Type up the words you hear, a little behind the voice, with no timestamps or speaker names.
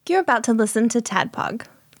You're about to listen to Tadpog.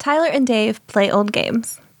 Tyler and Dave play old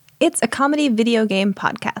games. It's a comedy video game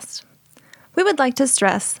podcast. We would like to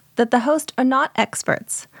stress that the hosts are not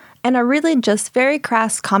experts and are really just very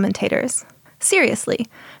crass commentators. Seriously,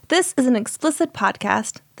 this is an explicit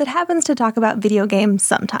podcast that happens to talk about video games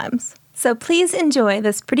sometimes. So please enjoy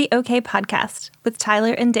this pretty okay podcast with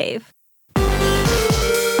Tyler and Dave.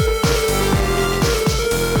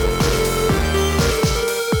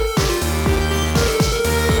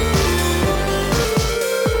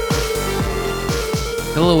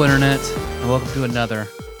 Hello, Internet, and welcome to another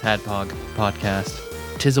Tadpog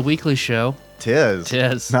podcast. Tis a weekly show. Tis.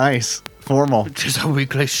 Nice. Formal. Tis a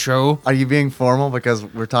weekly show. Are you being formal because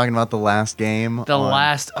we're talking about the last game? We're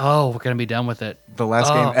going to be done with it. The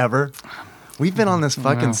last game ever? We've been on this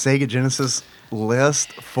fucking Sega Genesis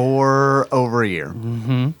list for over a year.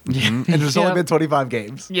 And there's only been 25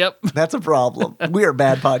 games. Yep. That's a problem. We are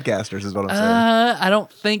bad podcasters is what I'm saying. I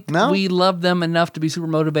don't think we love them enough to be super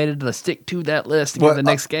motivated to stick to that list to get the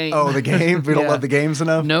next game. Oh, the game? We don't love the games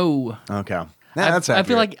enough? No. Okay. Yeah, that's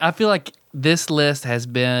accurate. I feel like this list has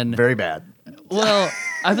been very bad. Well,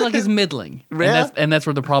 I feel like it's middling, and that's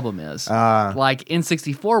where the problem is. Like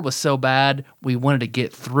N64 was so bad, we wanted to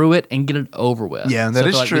get through it and get it over with. Yeah, that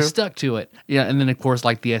is true. We stuck to it. Yeah, and then of course,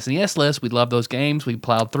 like the SNES list, we love those games. We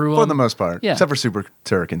plowed through them for the most part. Yeah, except for Super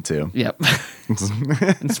Turrican 2. Yep, and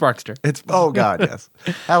Sparkster. Yes,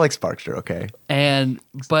 I like Sparkster. Okay,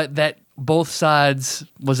 but that both sides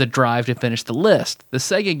was a drive to finish the list. The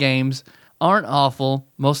Sega games aren't awful.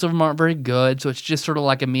 Most of them aren't very good, so it's just sort of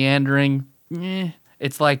like a meandering.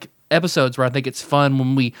 It's like episodes where I think it's fun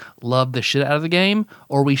when we love the shit out of the game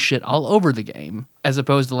or we shit all over the game, as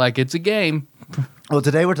opposed to like it's a game. Well,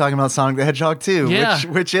 today we're talking about Sonic the Hedgehog 2. Yeah.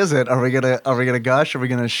 Which is it? Are we gonna gush? Are we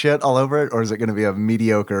gonna shit all over it, or is it gonna be a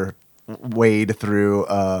mediocre wade through?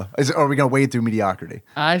 Are we gonna wade through mediocrity?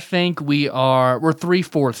 I think we're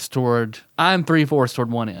 3/4 toward. I'm 3/4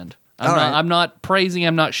 toward one end. I'm not praising,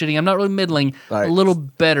 I'm not shitting, I'm not really middling. Right. A little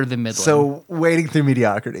better than middling. So wading through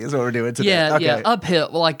mediocrity is what we're doing today. Yeah, uphill.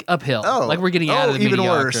 Oh, like we're getting out of the even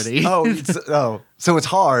mediocrity. Worse. So it's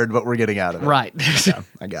hard, but we're getting out of it. Right. Yeah,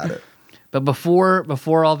 I got it. But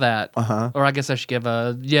before all that, or I guess I should give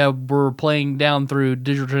we're playing down through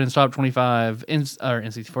Digital Trends Top 25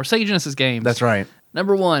 N64 Sega Genesis games. That's right.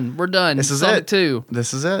 Number 1, we're done. This is Sonic it. 2.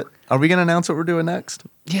 This is it. Are we going to announce what we're doing next?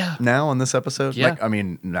 Yeah. Now on this episode? Yeah.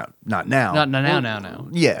 Not now. Not now.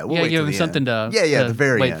 Yeah, we'll wait give till him the something end. to the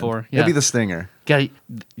very wait end. for. Yeah. It'll be the stinger. You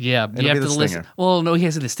have be to the listen. stinger. Well, no, he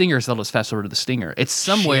has the stinger, so I'll just fast over to the stinger. It's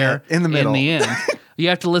somewhere in the middle. In the end. You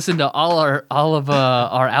have to listen to all of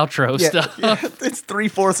our outro stuff. Yeah, it's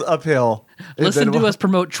 3/4 uphill. Listen to us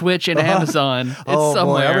promote Twitch and Amazon. It's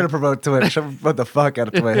somewhere. Boy, I'm going to promote Twitch. I'm going to promote the fuck out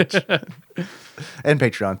of Twitch. And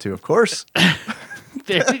Patreon too, of course.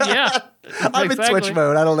 Yeah. I'm in Twitch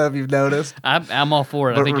mode. I don't know if you've noticed. I'm all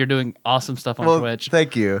for it. I think you're doing awesome stuff on Twitch.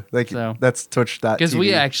 Thank you. So, that's Twitch.tv.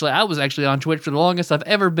 Because I was actually on Twitch for the longest I've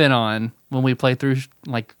ever been on when we played through,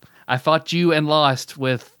 like, I fought you and lost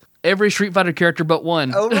with every Street Fighter character but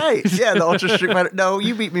one. Oh, right. Yeah, the Ultra Street Fighter. No,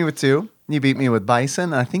 you beat me with 2. You beat me with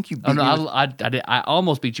Bison. I think you beat me with... I did. I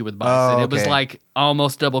almost beat you with Bison. Oh, okay. It was like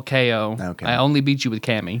almost double KO. Okay. I only beat you with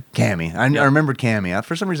Cammy. I remembered Cammy.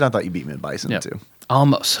 For some reason, I thought you beat me with Bison, too.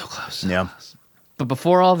 Almost. So close. Yeah. But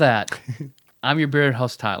before all that, I'm your bearded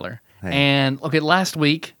host, Tyler. Hey. And, last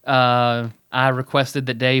week, I requested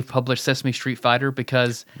that Dave publish Sesame Street Fighter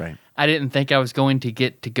because I didn't think I was going to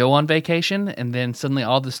get to go on vacation, and then suddenly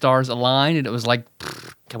all the stars aligned, and it was like,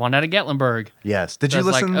 come on out of Gatlinburg. Yes. Did so you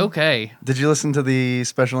listen? Like, okay. Did you listen to the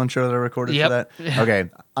special intro that I recorded for that? Yeah. Okay.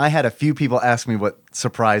 I had a few people ask me what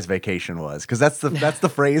surprise vacation was because that's the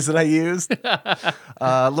phrase that I used.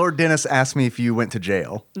 Lord Dennis asked me if you went to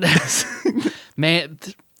jail. Man,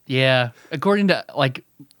 yeah. According to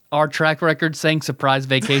our track record, saying surprise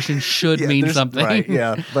vacation should mean something. Right,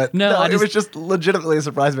 yeah. But no, it was just legitimately a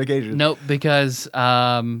surprise vacation. Nope, because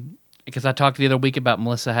I talked the other week about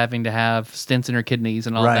Melissa having to have stents in her kidneys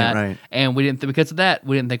and all that. Right. And because of that,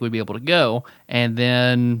 we didn't think we'd be able to go. And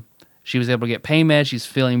then she was able to get pain meds. She's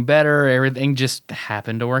feeling better. Everything just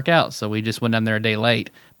happened to work out. So we just went down there a day late.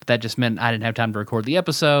 But that just meant I didn't have time to record the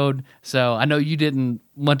episode. So I know you didn't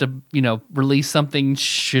want to, release something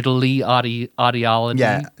shittily audiology.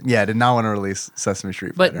 Yeah, I did not want to release Sesame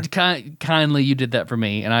Street Fighter. But kindly you did that for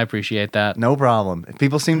me, and I appreciate that. No problem.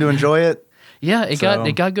 People seem to enjoy it. Yeah, it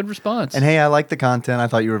got good response. And hey, I like the content. I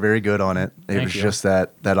thought you were very good on it. It was just that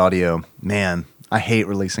audio. Man, I hate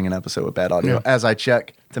releasing an episode with bad audio. As I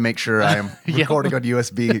check to make sure I am recording on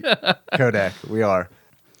USB codec. We are.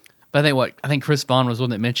 But I think Chris Vaughn was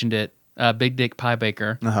one that mentioned it. Big Dick Pie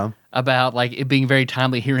Baker. about like it being very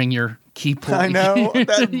timely hearing your keyboard. I know.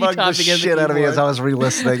 That You bugged the typing in the shit out of me as keyboard. I was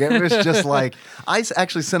re-listening. It was just like,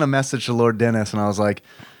 actually sent a message to Lord Dennis, and I was like,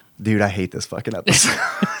 dude, I hate this fucking episode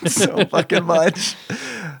so fucking much.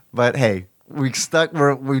 But hey, we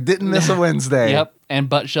didn't miss a Wednesday. Yep, and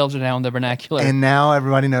butt shelves are now in the vernacular. And now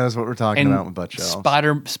everybody knows what we're talking And about with butt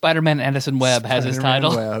shelves. Spider-Man Addison Webb has his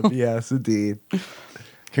Spider-Man title. Webb. Yes, indeed.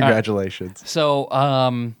 Congratulations. So,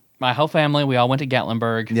 my whole family, we all went to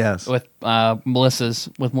Gatlinburg. Yes. With Melissa's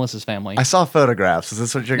family. I saw photographs. Is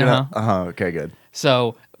this what you're gonna? Uh-huh. Okay, good.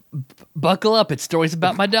 So, buckle up. It's stories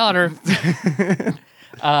about my daughter.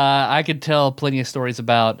 I could tell plenty of stories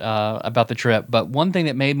about the trip, but one thing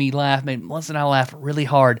that made Melissa and I laugh really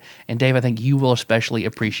hard, and Dave, I think you will especially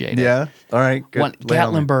appreciate it. Yeah. All right. Good. Lay it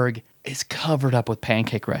on me. Gatlinburg is covered up with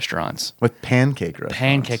pancake restaurants. With pancake restaurants.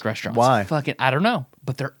 Pancake restaurants. Why? Fucking, I don't know,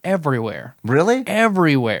 but they're everywhere. Really?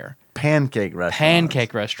 Everywhere. Pancake restaurants.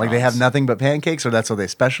 Pancake restaurants. Like they have nothing but pancakes, or that's what they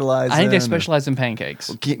specialize in? I think they specialize in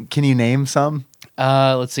pancakes. Can you name some?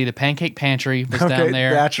 Let's see. The Pancake Pantry was down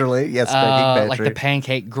there. Naturally. Yes, pancake Like pantry. the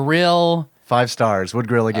Pancake Grill. 5 stars. Would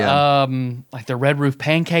grill again. Like the Red Roof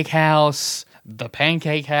Pancake House. The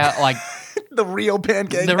Pancake House. Like the real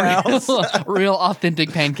pancake the house. real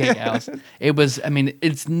authentic pancake house. It was, I mean,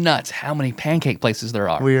 it's nuts how many pancake places there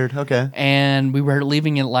are. Weird. Okay. And we were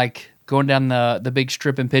leaving it like going down the big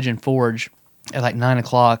strip in Pigeon Forge at like 9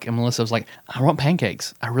 o'clock. And Melissa was like, I want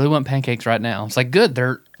pancakes. I really want pancakes right now. It's like, good. There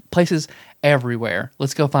are places everywhere.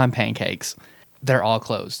 Let's go find pancakes. They're all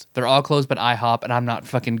closed. They're all closed but IHOP, and I'm not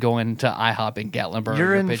fucking going to IHOP in Gatlinburg. You're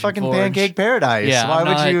or in Pigeon fucking Forge. pancake paradise. Yeah, Why I'm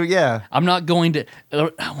would not- you? Yeah. I'm not going to,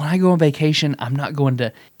 when I go on vacation, I'm not going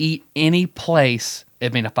to eat any place, I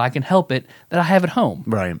mean, if I can help it, that I have at home.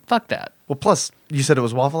 Right. Fuck that. Well, plus, you said it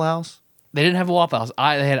was Waffle House? They didn't have a Waffle House.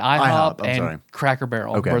 They had IHOP, IHOP I'm and sorry. Cracker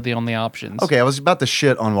Barrel Okay. were the only options. Okay, I was about to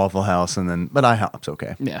shit on Waffle House, but IHOP's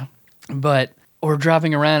okay. Yeah. But we're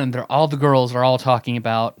driving around, and all the girls are all talking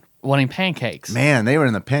about wanting pancakes. Man, they were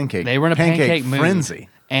in the pancake. They were in a pancake mood. frenzy.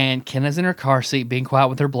 And Kenna's in her car seat being quiet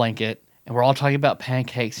with her blanket, and we're all talking about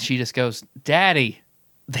pancakes. She just goes, Daddy,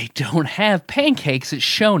 they don't have pancakes at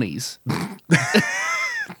Shoney's.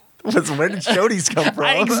 Where did Shoney's come from?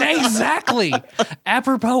 Exactly.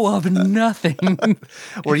 Apropos of nothing.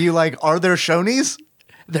 Were you like, are there Shoney's?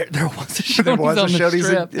 There was a Shoney's There was a on the Shoney's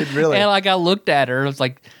strip. really? And like I looked at her, I was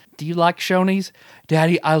like, do you like Shoney's?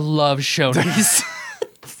 Daddy, I love Shoney's.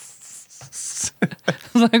 I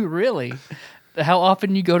was like, really? How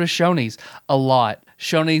often you go to Shoney's? A lot.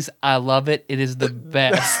 Shoney's, I love it. It is the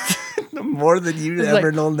best. More than you It's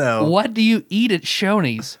ever like, will know. What do you eat at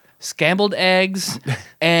Shoney's? Scrambled eggs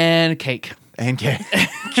and cake. And cake.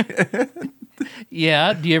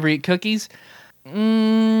 Yeah. Do you ever eat cookies?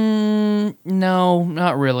 No,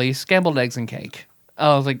 not really. Scrambled eggs and cake.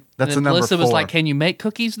 I was like, That's and a number Melissa was 4. like, can you make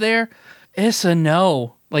cookies there? It's a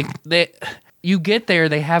no. Like you get there,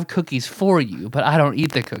 they have cookies for you, but I don't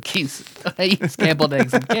eat the cookies. I eat scrambled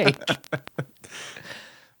eggs and cake.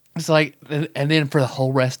 It's like, and then for the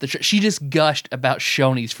whole rest of the trip, she just gushed about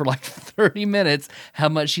Shoney's for like 30 minutes, how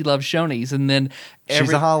much she loves Shoney's. And then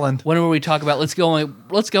She's a Holland. whenever we talk about, let's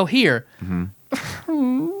go here. Mm-hmm.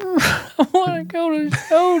 I want to go to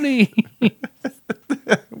Shoney's.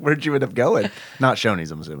 Where'd you end up going? Not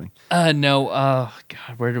Shoney's, I'm assuming. No,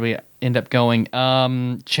 God, where did we end up going?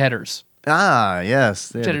 Cheddar's. Ah,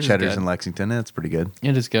 yes. Yeah, Cheddar's is Cheddar's good. in Lexington. That's pretty good.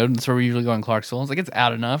 It is good. That's where we usually go in Clarksville. It's like, it's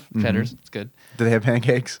out enough. Cheddar's, it's good. Do they have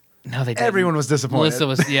pancakes? No, they didn't. Everyone was disappointed. Melissa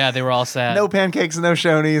was, yeah, they were all sad. No pancakes, no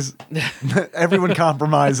Shoney's. Everyone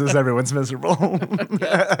compromises. Everyone's miserable.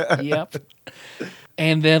 Yep.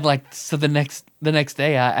 And then so the next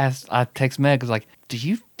day I text Meg, I was like, do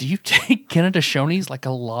you take Kenna to Shoney's like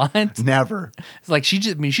a lot? Never. It's like she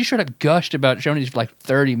straight up gushed about Shoney's for like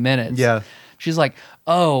 30 minutes. Yeah. She's like,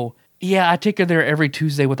 oh yeah, I take her there every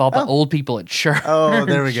Tuesday with all the old people at church. Oh,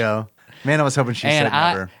 there we go. Man, I was hoping she And said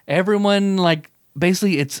never. everyone like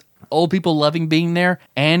basically it's old people loving being there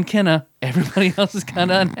and Kenna. Everybody else is kind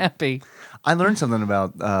of unhappy. I learned something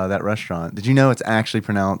about that restaurant. Did you know it's actually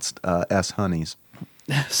pronounced S. Honeys?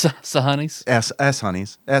 So honeys. S.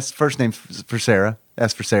 Honeys. S. First name for Sarah.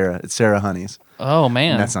 S for Sarah. It's Sarah Honeys. Oh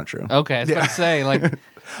man, That's not true. Okay, I was about to say like.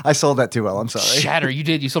 I sold that too well. I'm sorry. Shatter, you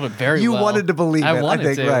did. You sold it very You well. wanted to believe it, I wanted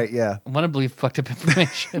think, to. right, yeah. I want to believe fucked up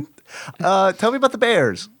information. Tell me about the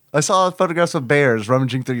bears. I saw photographs of bears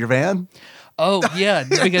rummaging through your van. Oh yeah,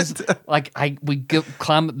 because like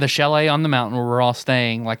climb the chalet on the mountain where we're all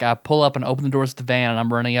staying. Like I pull up and open the doors of the van and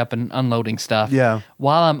I'm running up and unloading stuff. Yeah.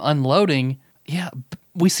 While I'm unloading,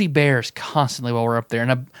 we see bears constantly while we're up there,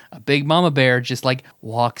 and a big mama bear just like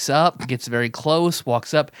walks up, gets very close,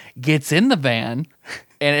 walks up, gets in the van,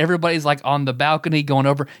 and everybody's like on the balcony going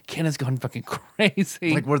over. Kenna's going fucking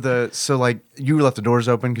crazy. Like you left the doors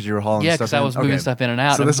open because you were hauling Yeah, stuff 'cause I in? was moving stuff in and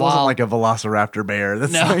out, So and this wasn't while- like a Velociraptor bear.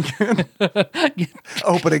 That's No. like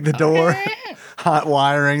opening the door, hot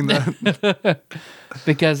wiring the.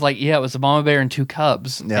 Because it was a mama bear and 2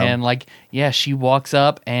 cubs. Yeah. And she walks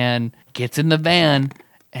up and gets in the van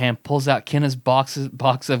and pulls out Kenna's box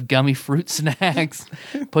of gummy fruit snacks,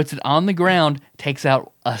 puts it on the ground, takes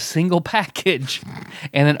out a single package,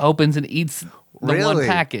 and then opens and eats the one Really?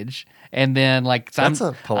 package. And then so That's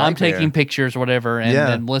a polite I'm taking bear. pictures or whatever, and Yeah.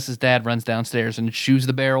 then Melissa's dad runs downstairs and shoos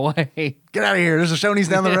the bear away. Get out of here! There's a Shoney's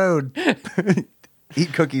down the road.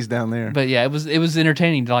 Eat cookies down there. But yeah, it was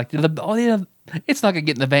entertaining to it's not gonna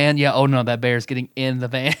get in the van. Yeah, oh no, that bear's getting in the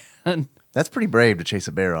van. That's pretty brave to chase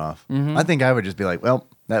a bear off. I think I would just be like, well,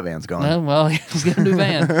 that van's gone. Oh, well, he's got a new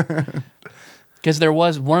van. Because there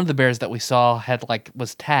was one of the bears that we saw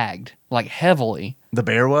was tagged heavily. The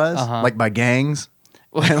bear was like by gangs.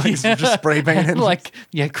 Just spray painted.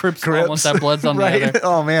 Crips once that blood's on right? the other.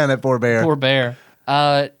 Oh man, that poor bear. Poor bear.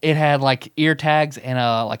 It had ear tags and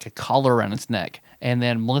a collar around its neck. And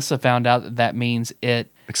then Melissa found out that means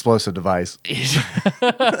it. Explosive device.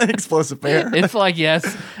 Explosive bear.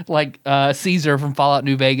 It's Caesar from Fallout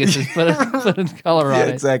New Vegas has put a collar on Yeah,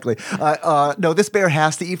 it. exactly. No, this bear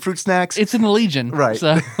has to eat fruit snacks. It's in the Legion. Right.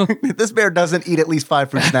 So. This bear doesn't eat at least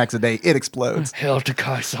 5 fruit snacks a day. It explodes. Hail to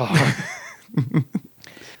Caesar.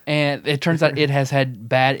 And it turns out it has had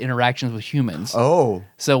bad interactions with humans. Oh,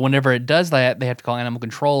 So whenever it does that, they have to call animal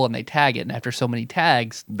control and they tag it. And after so many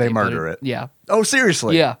tags, They put murder it. Yeah. oh,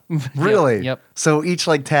 seriously? Yeah. Really? Yep. So each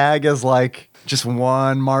tag is just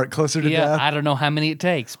one mark closer to Yeah. death. I don't know how many it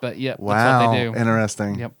takes, but yeah, Wow, that's what they do.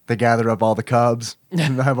 interesting. Yep. They gather up all the cubs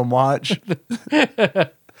and have them watch.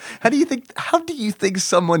 How do you think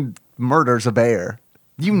someone murders a bear?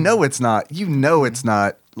 You know it's not.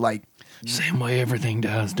 Same way everything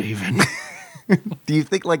does, David. Do you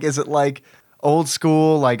think is it old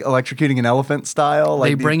school electrocuting an elephant style?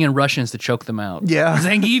 They bring in Russians to choke them out. Yeah.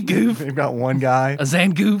 Zangief goof. They've got one guy. A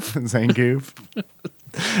Zangoof. Zangief.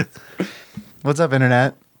 What's up,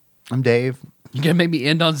 internet? I'm Dave. You gonna make me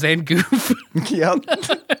end on Zangoof?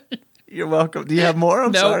 Yep. You're welcome. Do you have more?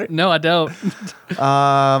 I'm sorry. No, I don't.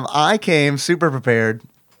 I came super prepared.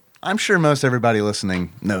 I'm sure most everybody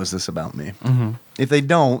listening knows this about me. Mm-hmm. If they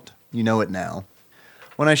don't, you know it now.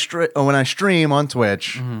 When I stream on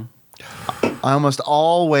Twitch, I almost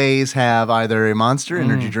always have either a Monster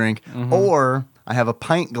Energy drink or I have a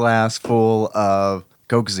pint glass full of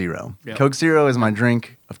Coke Zero. Yep. Coke Zero is my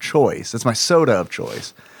drink of choice. It's my soda of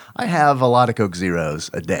choice. I have a lot of Coke Zeros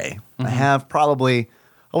a day. I have probably...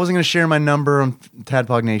 I wasn't going to share my number on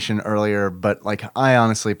Tadpog Nation earlier, but I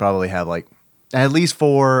honestly probably have at least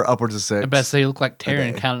 4, upwards of 6. I bet say you look like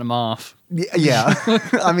Terry Okay. counting them off. Yeah.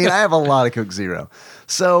 I mean, I have a lot of Coke Zero.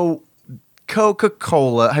 So,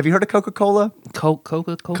 Coca-Cola. Have you heard of Coca-Cola?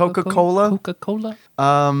 Coca-Cola? Coca-Cola?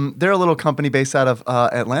 They're a little company based out of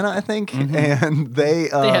Atlanta, I think. And they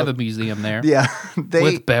They have a museum there. Yeah.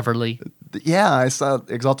 With Beverly. Yeah, I saw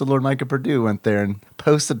Exalted Lord Micah Purdue went there and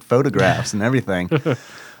posted photographs and everything.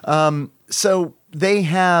 So they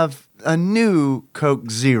have a new Coke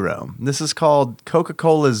Zero. This is called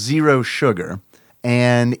Coca-Cola Zero Sugar,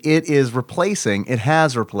 and it has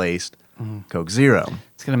replaced Coke Zero.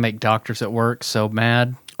 It's going to make doctors at work so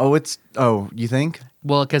mad. You think?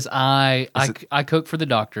 Well, because I cook for the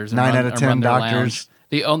doctors. And 9 run, out of and 10 run their doctors.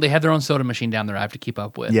 They have their own soda machine down there I have to keep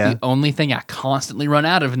up with. Yeah. The only thing I constantly run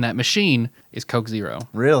out of in that machine is Coke Zero.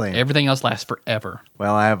 Really? Everything else lasts forever.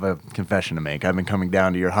 Well, I have a confession to make. I've been coming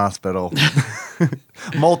down to your hospital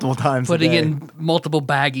multiple times Putting a day. in multiple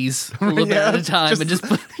baggies a little bit at a time and just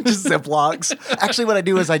just Ziplocs. Actually, what I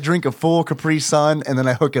do is I drink a full Capri Sun and then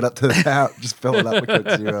I hook it up to the tap, just fill it up with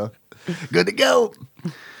Coke Zero. Good to go.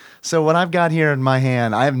 So what I've got here in my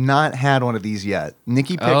hand, I have not had one of these yet.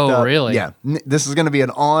 Nikki picked up. Oh, really? Yeah. This is going to be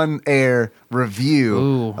an on-air review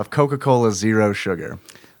Ooh. of Coca-Cola Zero Sugar.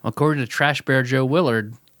 according to Trash Bear Joe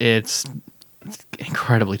Willard, it's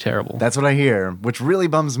incredibly terrible. That's what I hear, which really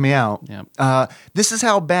bums me out. Yep. This is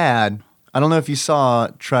how bad. I don't know if you saw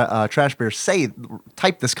Trash Bear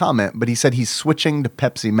type this comment, but he said he's switching to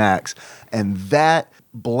Pepsi Max, and that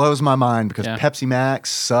blows my mind because Yeah. Pepsi Max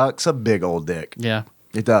sucks a big old dick. Yeah.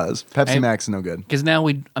 It does. Pepsi And- Max is no good. Because now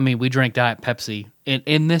we drink Diet Pepsi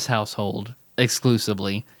in this household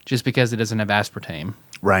exclusively just because it doesn't have aspartame.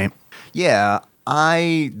 Right. Yeah,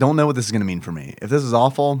 I don't know what this is going to mean for me. If this is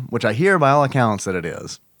awful, which I hear by all accounts that it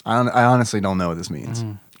is, I honestly don't know what this means.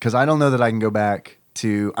 Because I don't know that I can go back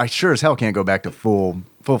to, I sure as hell can't go back to full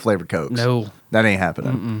flavored Cokes. No. That ain't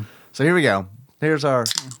happening. So here we go. Here's our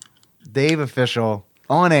Dave official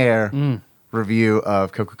on air review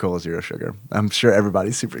of Coca-Cola Zero Sugar. I'm sure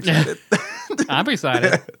everybody's super excited. I'm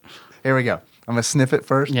excited. Here we go. I'm going to sniff it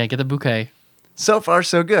first. Yeah, get the bouquet. So far,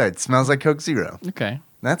 so good. Smells like Coke Zero. Okay.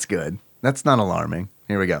 That's good. That's not alarming.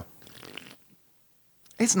 Here we go.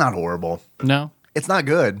 It's not horrible. No, It's not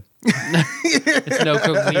good. it's no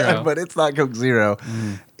Coke Zero. But it's not Coke Zero.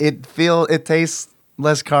 It tastes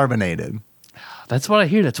less carbonated. That's what I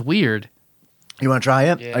hear. That's weird. You want to try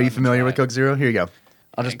it? Yeah, Are you let me familiar try with it. Coke Zero? Here you go.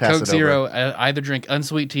 I'll just pass Coke it Zero, over. I either drink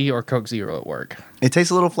unsweet tea or Coke Zero at work. It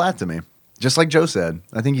tastes a little flat to me. Just like Joe said.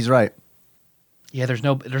 I think he's right. Yeah, there's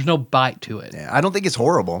no bite to it. Yeah, I don't think it's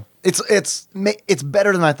horrible. It's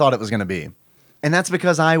better than I thought it was going to be. And that's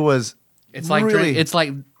because I was It's like really... it's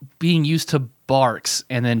like being used to Barks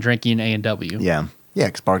and then drinking A&W. Yeah. Yeah,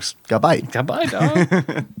 because Sparks got bite. Goodbye,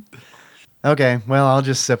 dog. Okay, well, I'll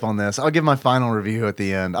just sip on this. I'll give my final review at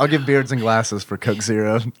the end. I'll give beards and glasses for Coke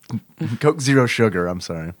Zero. Coke Zero Sugar, I'm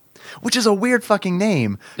sorry. Which is a weird fucking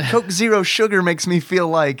name. Coke Zero Sugar makes me feel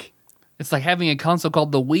like... It's like having a console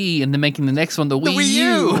called the Wii and then making the next one the Wii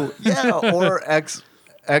U. Yeah, or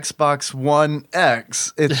Xbox One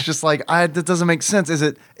X. It's just like, that doesn't make sense. Is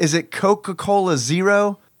it Coca-Cola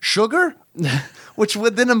Zero Sugar? Which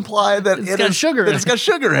would then imply that It's got sugar in it's got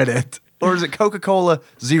sugar in it. Or is it Coca-Cola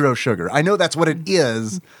Zero Sugar? I know that's what it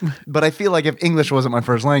is, but I feel like if English wasn't my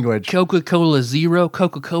first language... Coca-Cola Zero?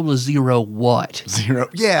 Coca-Cola Zero what? Zero.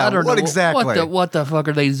 Yeah, I don't what know. exactly? What the fuck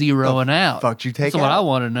are they zeroing out? fuck you take That's what out? I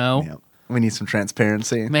want to know. Yeah, we need some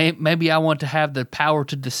transparency. Maybe I want to have the power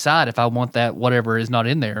to decide if I want that whatever is not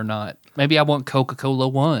in there or not. Maybe I want Coca-Cola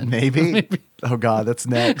 1. Maybe. Oh, God, that's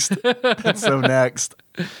next. That's so next.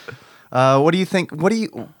 What do you think?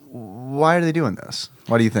 Why are they doing this?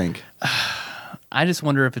 What do you think? I just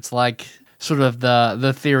wonder if it's like sort of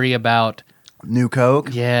the theory about, New Coke?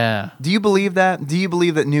 yeah. Do you believe that? Do you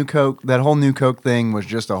believe that New Coke, that whole New Coke thing was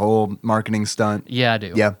just a whole marketing stunt? Yeah, I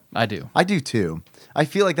do. Yeah. I do. I do too. I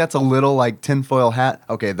feel like that's a little like tinfoil hat.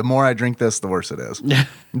 Okay, the more I drink this, the worse it is.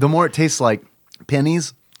 The more it tastes like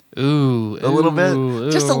pennies. Ooh. A little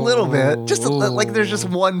bit. Just a little bit. Just like there's just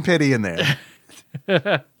one penny in there.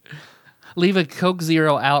 Leave a Coke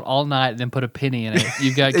Zero out all night and then put a penny in it.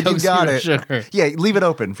 You got And Coke you got Zero it. sugar. Yeah, leave it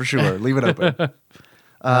open for sure. Leave it open.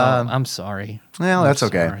 I'm sorry. Well, that's I'm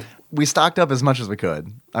okay. sorry. We stocked up as much as we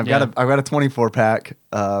could. I've got a 24 pack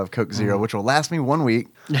of Coke Zero, which will last me 1 week,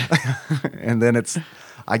 and then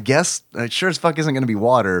I guess it sure as fuck isn't going to be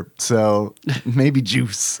water, so maybe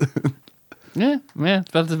juice. Yeah,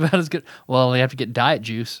 it's about as good. Well, you have to get diet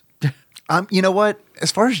juice. You know what?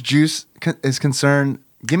 As far as juice is concerned,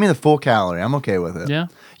 give me the full calorie. I'm okay with it. Yeah?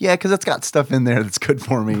 Yeah, because it's got stuff in there that's good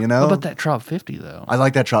for me, you know? What about that Trop 50, though? I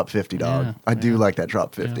like that Trop 50, dog. Yeah, I do like that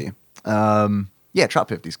Trop 50. Yeah, Trop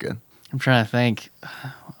 50's good. I'm trying to think.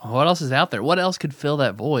 What else is out there? What else could fill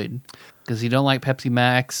that void? Because you don't like Pepsi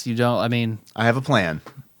Max. You don't, I have a plan.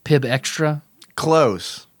 Pib Extra.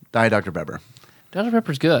 Close. Diet Dr. Pepper. Dr.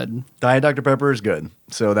 Pepper's good. Diet Dr. Pepper is good.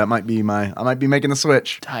 So that might be I might be making the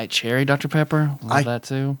switch. Diet Cherry Dr. Pepper. Love that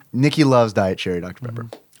too. Nikki loves Diet Cherry Dr. Pepper.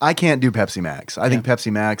 I can't do Pepsi Max. I think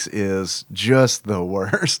Pepsi Max is just the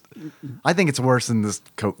worst. I think it's worse than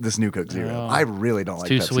this new Coke Zero. Oh. I really don't like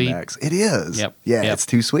too Pepsi sweet. Max. It is. Yep. Yeah, Yep. it's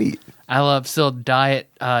too sweet. I love still Diet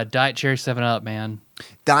Cherry 7-Up, man.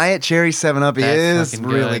 Diet Cherry 7-Up That's is fucking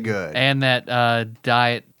really good. And that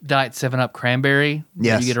Diet 7-Up Cranberry that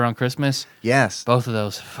Yes. you get around Christmas. Yes. Both of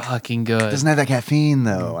those fucking good. Doesn't have that caffeine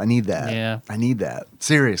though. I need that. Yeah. I need that.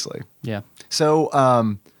 Seriously. Yeah.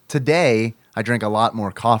 So today I drank a lot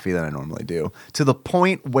more coffee than I normally do, to the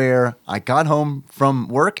point where I got home from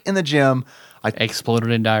work in the gym. I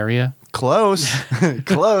Exploded in diarrhea. close.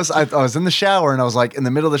 I was in the shower and I was like, in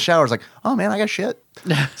the middle of the shower, I was like, oh man, I got shit.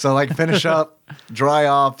 So like finish up, dry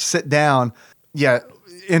off, sit down. Yeah.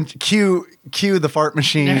 And cue the fart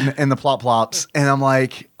machine and the plop plops. And I'm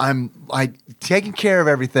like taking care of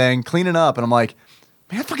everything, cleaning up. And I'm like,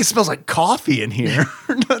 man, it fucking smells like coffee in here.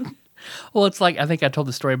 Well, it's like I think I told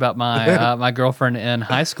the story about my my girlfriend in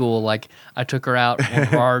high school. Like I took her out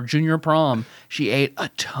for our junior prom. She ate a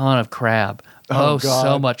ton of crab. Oh, So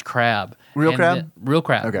God. much crab. Real And crab? Real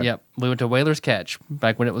crab. Okay. Yep. We went to Whaler's Catch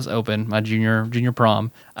back when it was open. My junior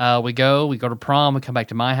prom. We go to prom. We come back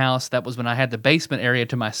to my house. That was when I had the basement area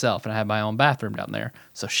to myself, and I had my own bathroom down there.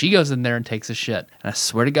 So she goes in there and takes a shit. And I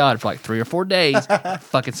swear to God, for like 3 or 4 days, it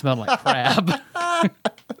fucking smelled like crab.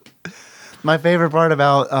 My favorite part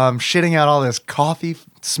about shitting out all this coffee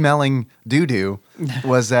smelling doo-doo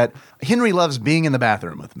was that Henry loves being in the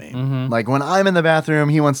bathroom with me. Like when I'm in the bathroom,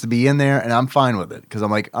 he wants to be in there and I'm fine with it because I'm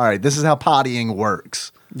like, all right, this is how pottying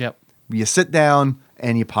works. Yep. You sit down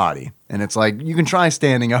and you potty. And it's like, you can try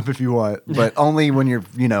standing up if you want, but only when you're,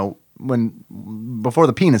 before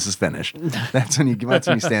the penis is finished. That's when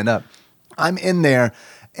you stand up. I'm in there,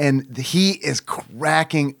 and he is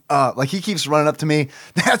cracking up. Like, he keeps running up to me.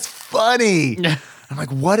 That's funny. I'm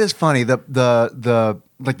like, what is funny? The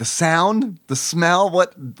like the sound, the smell.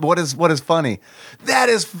 What is funny? That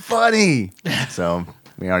is funny. So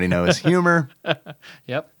we already know his humor.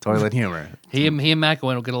 Yep. Toilet humor. He and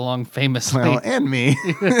McElwain will get along famously. Well, and me.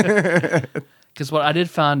 Because what I did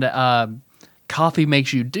find, coffee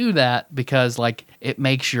makes you do that because like it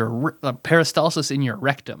makes your peristalsis in your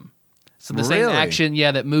rectum. So the same Really? action,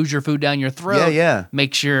 that moves your food down your throat, Yeah.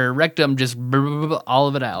 makes your rectum just all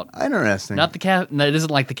of it out. Interesting. Not the no, it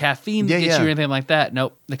isn't like the caffeine that gets you or anything like that.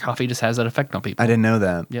 Nope, the coffee just has that effect on people. I didn't know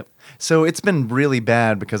that. Yep. So it's been really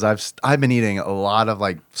bad because I've been eating a lot of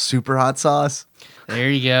like super hot sauce. There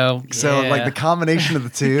you go. So like the combination of the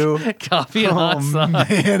two. coffee and hot sauce.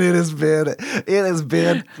 Man, it has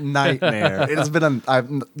been nightmare. It has been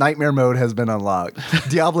nightmare mode has been unlocked.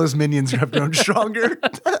 Diablo's minions have grown stronger.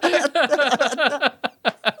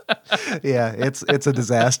 Yeah, it's a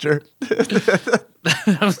disaster.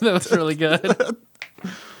 That was really good.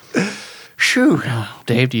 Shoo.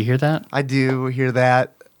 Dave, do you hear that? I do hear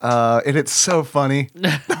that. And it's so funny.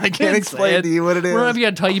 I can't explain to you what it is. We're not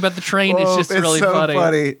even tell you about the train. It's just really so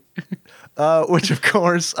funny. Which, of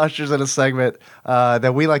course, ushers in a segment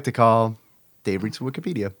that we like to call Dave Reads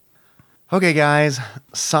Wikipedia. Okay, guys.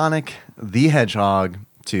 Sonic the Hedgehog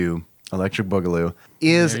 2 Electric Boogaloo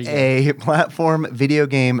is a platform video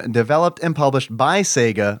game developed and published by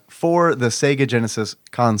Sega for the Sega Genesis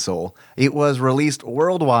console. It was released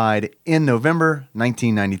worldwide in November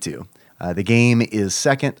 1992. The game is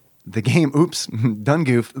the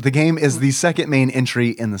game is the second main entry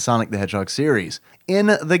in the Sonic the Hedgehog series.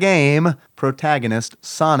 In the game, protagonist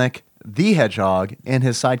Sonic the Hedgehog and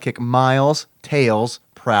his sidekick Miles Tails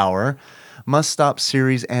Prower must stop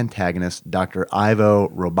series antagonist Dr. Ivo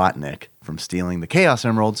Robotnik from stealing the Chaos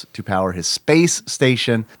Emeralds to power his space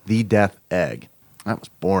station, the Death Egg. That was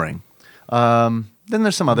boring. Then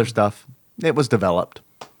there's some other stuff. It was developed.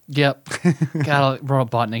 Yep. God,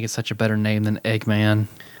 Robotnik is such a better name than Eggman.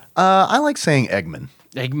 I like saying Eggman.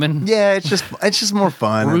 Eggman? Yeah, it's just more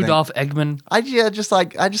fun. Rudolph Eggman? I just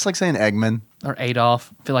like saying Eggman Or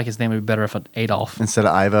Adolf. I feel like his name would be better if it Adolf. instead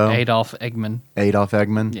of Ivo. Adolf Eggman. Adolf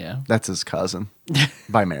Eggman. Yeah. That's his cousin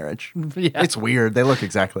by marriage. Yeah. It's weird. They look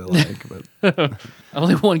exactly alike, but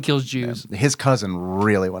Only one kills Jews. his cousin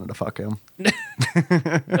really wanted to fuck him.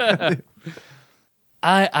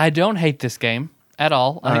 I don't hate this game at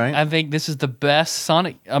all. Right. I think this is the best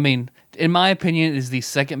Sonic. I mean, in my opinion, it is the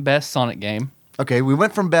second best Sonic game. Okay, we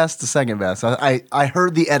went from best to second best. I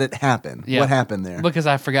heard the edit happen. Yeah. What happened there? Because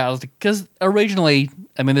I forgot. Because originally,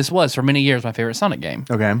 I mean, this was for many years my favorite Sonic game.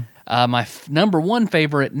 Okay. My number one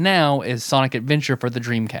favorite now is Sonic Adventure for the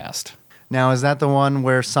Dreamcast. Now, is that the one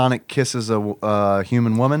where Sonic kisses a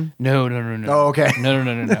human woman? No. Oh, okay. No.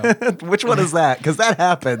 Which one is that? Because that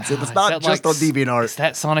happens. It's Is not that just on DeviantArt. Is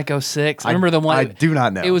that Sonic 06? I remember the one. I do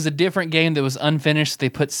not know. It was a different game that was unfinished. They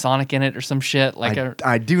put Sonic in it or some shit.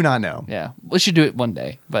 I do not know. Yeah, we should do it one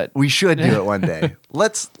day. But We should do it one day.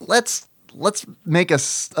 Let's make a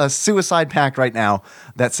suicide pact right now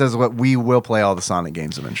that says what we will play all the Sonic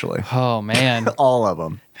games eventually. oh man, All of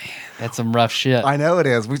them. that's some rough shit. I know it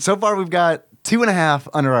is. So far we've got 2.5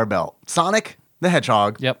 under our belt. Sonic the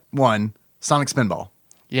Hedgehog. Yep. 1. Sonic Spinball.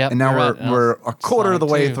 Yep, And now you're right. we're a quarter of the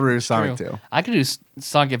way 2. through Sonic True. 2. I could do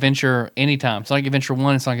Sonic Adventure anytime. Sonic Adventure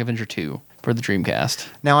 1 and Sonic Adventure 2 for the Dreamcast.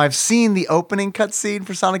 Now I've seen the opening cutscene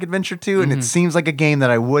for Sonic Adventure 2, and it seems like a game that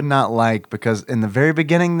I would not like because in the very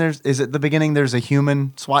beginning there's a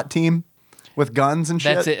human SWAT team with guns and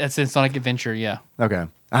shit? That's it. That's in Sonic Adventure. Yeah, Okay.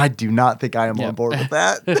 I do not think I am on Yep. board with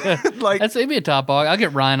that. Like, it'd be a top dog. I'll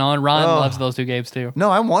get Ryan on. Ryan Oh. loves those two games too. no,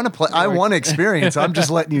 I want to play. I want to experience. I'm just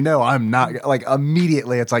letting you know I'm not like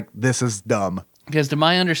immediately. It's like this is dumb. Because to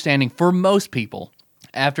my understanding, for most people,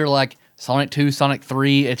 after like Sonic 2, Sonic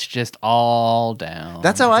 3, it's just all down.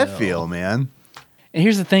 That's how I feel, man. And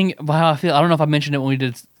here's the thing about how I feel. I don't know if I mentioned it when we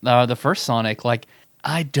did the first Sonic. Like,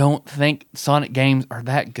 I don't think Sonic games are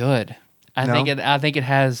that good. I No? think it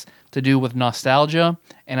has to do with nostalgia,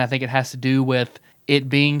 and I think it has to do with it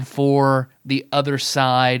being for the other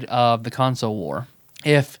side of the console war.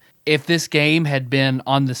 If this game had been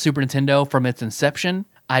on the Super Nintendo from its inception,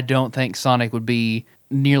 I don't think Sonic would be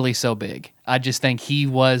nearly so big. I just think he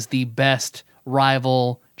was the best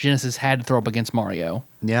rival Genesis had to throw up against Mario.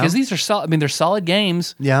 Yeah. Because these are solid. I mean, they're solid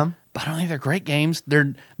games. Yeah. But I don't think they're great games.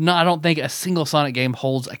 They're not. I don't think a single Sonic game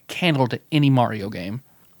holds a candle to any Mario game.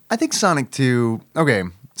 I think Sonic 2. Okay,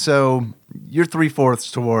 so you're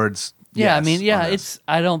 3/4 towards. Yeah, yes I mean, yeah, on this.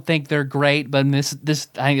 I don't think they're great, but this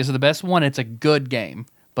I think this is the best one. It's a good game,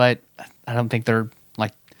 but I don't think they're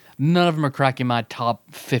like none of them are cracking my top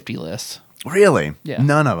 50 lists. Really? Yeah.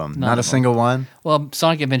 None of them. Not of a 'em. single one. Well,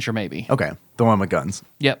 Sonic Adventure maybe. Okay, the one with guns.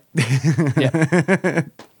 Yep. Yep.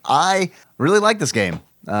 I really like this game.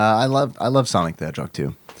 I love Sonic the Hedgehog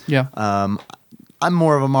 2. Yeah. I'm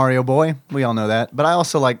more of a Mario boy. We all know that. But I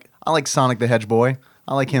like Sonic the Hedge boy.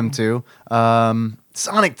 I like him too.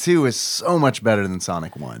 Sonic 2 is so much better than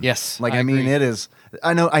Sonic 1. Yes, Like, I I mean, agree. it is.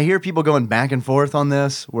 I hear people going back and forth on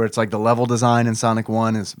this, where it's like the level design in Sonic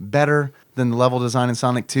 1 is better than the level design in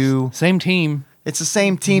Sonic 2. Same team. It's the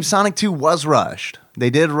same team. Sonic 2 was rushed. They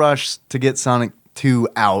did rush to get Sonic 2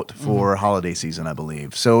 out for holiday season, I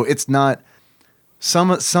believe. So it's not.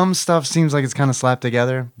 Some stuff seems like it's kind of slapped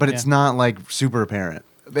together, but it's Yeah. not like super apparent.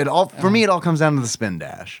 For me, it all comes down to the spin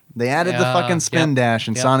dash. They added the Yeah, fucking spin yep, dash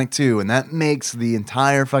in yep. Sonic 2, and that makes the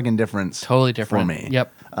entire fucking difference. Totally different. for me.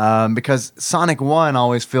 Yep. Because Sonic 1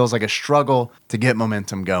 always feels like a struggle to get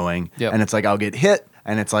momentum going, Yep. and it's like I'll get hit,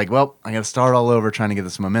 and it's like, well, I got to start all over trying to get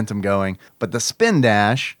this momentum going. But the spin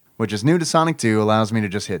dash, which is new to Sonic 2, allows me to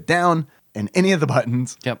just hit down in any of the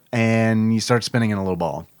buttons, Yep. and you start spinning in a little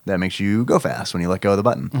ball. That makes you go fast when you let go of the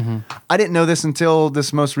button. Mm-hmm. I didn't know this until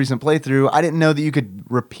this most recent playthrough. I didn't know that you could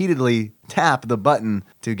repeatedly tap the button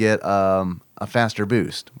to get a faster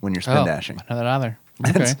boost when you're spin dashing. I know that either.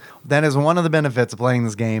 Okay. That is one of the benefits of playing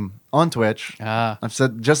this game on Twitch. Ah. I've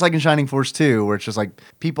said, just like in Shining Force 2, where it's just like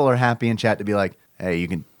people are happy in chat to be like, hey, you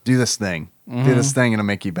can do this thing. Do this thing and it'll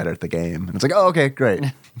make you better at the game. And it's like, oh, okay, great.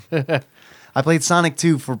 I played Sonic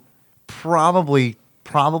 2 for probably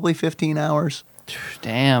 15 hours.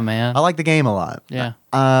 Damn, man. I like the game a lot. Yeah.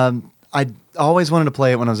 I always wanted to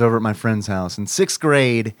play it when I was over at my friend's house. In 6th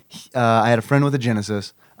grade, I had a friend with a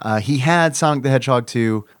Genesis. He had Sonic the Hedgehog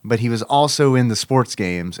 2, but he was also into sports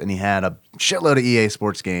games, and he had a shitload of EA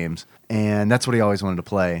sports games, and that's what he always wanted to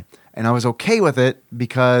play. And I was okay with it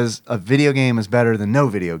because a video game is better than no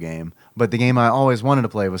video game, but the game I always wanted to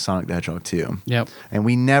play was Sonic the Hedgehog 2. Yep. And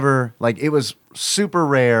we never, like, it was super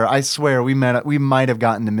rare. I swear we might have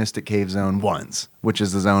gotten to Mystic Cave Zone once, which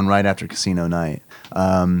is the zone right after Casino Night.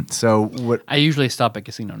 So what I usually stop at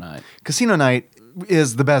Casino Night. Casino Night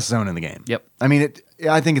is the best zone in the game. Yep. I mean,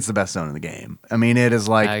 I think it's the best zone in the game. I mean, it is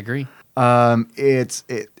like I agree.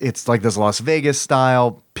 it's like this Las Vegas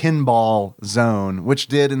style pinball zone, which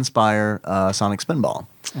did inspire Sonic Spinball.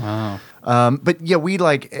 Wow. But yeah,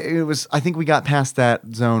 I think we got past that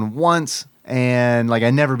zone once, and like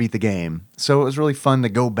I never beat the game, so it was really fun to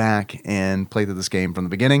go back and play through this game from the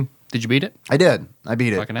beginning. Did you beat it? I did. I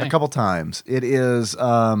beat it Fucking A. a couple times. It is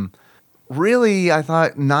really, I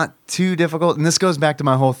thought, not too difficult. And this goes back to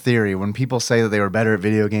my whole theory. When people say that they were better at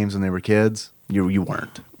video games when they were kids, you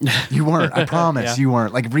weren't. You weren't. I promise Yeah. you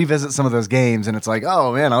weren't. Like, revisit some of those games, and it's like,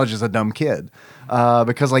 oh, man, I was just a dumb kid.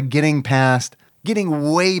 Because, like, getting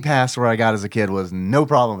way past where I got as a kid was no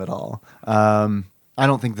problem at all. I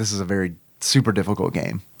don't think this is a very super difficult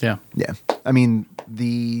game. Yeah. Yeah, I mean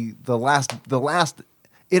the last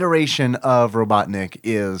iteration of Robotnik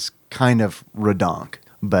is kind of redonk,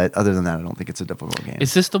 but other than that, I don't think it's a difficult game.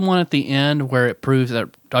 Is this the one at the end where it proves that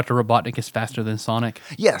Dr. Robotnik is faster than Sonic?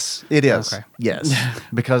 Yes, it is. Okay. Yes,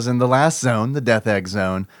 because in the last zone, the Death Egg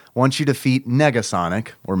Zone, once you defeat Negasonic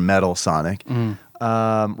or Metal Sonic,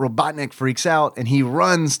 Robotnik freaks out and he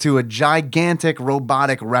runs to a gigantic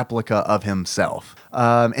robotic replica of himself.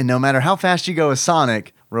 And no matter how fast you go as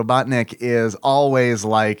Sonic, Robotnik is always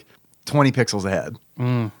like 20 pixels ahead.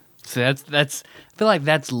 So that's. I feel like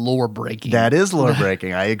that's lore breaking. That is lore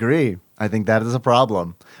breaking. I agree. I think that is a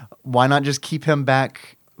problem. Why not just keep him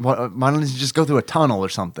back? Why don't he just go through a tunnel or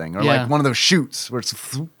something, or Yeah. like one of those chutes where it's.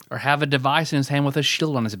 Or have a device in his hand with a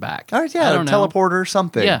shield on his back. Or, yeah, I a don't know. teleporter or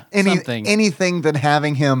something. Yeah, something. Anything than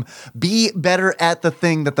having him be better at the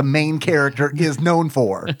thing that the main character is known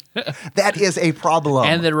for. That is a problem.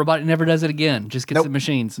 And that Robotnik never does it again. Just gets Nope. the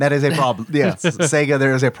machines. That is a problem. Yes, Sega,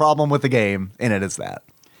 there is a problem with the game, and it is that.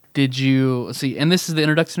 Did you see? And this is the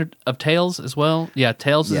introduction of Tails as well. Yeah,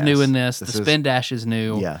 Tails is Yes. new in this. The This is- spin dash is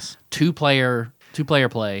new. Yes. Two-player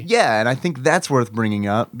play. Yeah, and I think that's worth bringing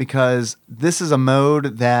up because this is a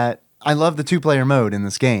mode that I love the 2-player mode in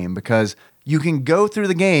this game because you can go through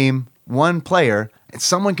the game one player and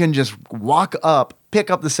someone can just walk up, pick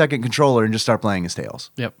up the second controller and just start playing as Tails.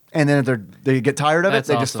 Yep. And then if they get tired of That's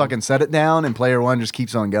it, they just awesome. fucking set it down and player one just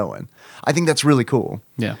keeps on going. I think that's really cool.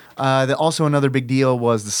 Yeah. Also, another big deal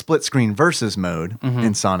was the split screen versus mode Mm-hmm.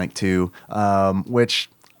 in Sonic 2, which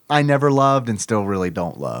I never loved and still really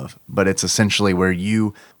don't love. But it's essentially where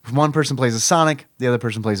one person plays as Sonic, the other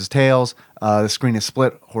person plays as Tails. The screen is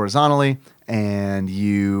split horizontally, and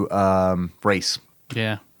you race.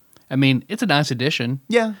 Yeah. I mean, it's a nice addition.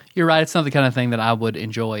 Yeah. You're right. It's not the kind of thing that I would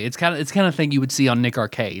enjoy. It's kind of thing you would see on Nick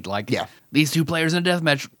Arcade. Like, these two players in a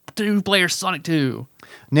deathmatch, two players Sonic 2.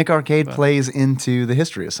 Nick Arcade plays into the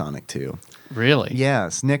history of Sonic 2. Really?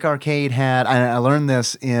 Yes. Nick Arcade had, I learned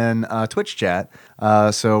this in Twitch chat,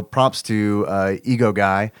 so props to Ego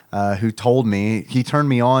Guy, who told me, he turned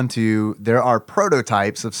me on to, there are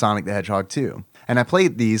prototypes of Sonic the Hedgehog 2. And I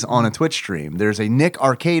played these on a Twitch stream. There's a Nick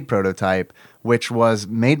Arcade prototype, which was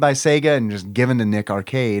made by Sega and just given to Nick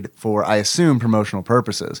Arcade for, I assume, promotional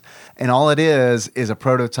purposes. And all it is a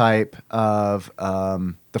prototype of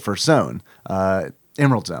the first zone,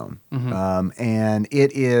 Emerald Zone. And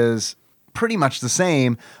it is pretty much the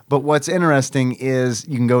same, but what's interesting is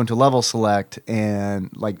you can go into level select and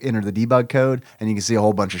like enter the debug code, and you can see a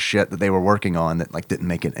whole bunch of shit that they were working on that like didn't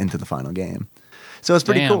make it into the final game. So it's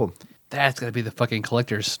pretty cool. That's got to be the fucking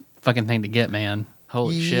collector's fucking thing to get, man.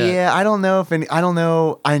 Holy shit. Yeah, I don't know if any. I don't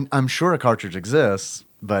know. I'm sure a cartridge exists,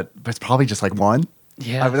 but it's probably just like one.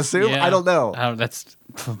 Yeah, I would assume. Yeah. I don't know. That's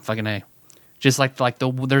fucking A. Just like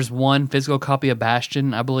there's one physical copy of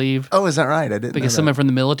Bastion, I believe. Oh, is that right? I didn't. Because someone from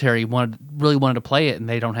the military really wanted to play it, and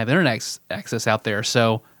they don't have internet access out there.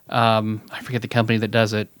 So I forget the company that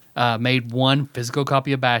does it. Made one physical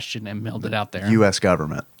copy of Bastion and mailed it out there. U.S.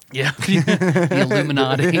 government. Yeah, the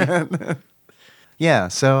Illuminati. Yeah.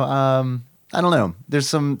 So I don't know. There's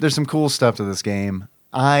some cool stuff to this game.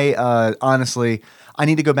 I honestly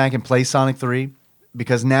need to go back and play Sonic 3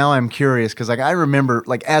 because now I'm curious because like I remember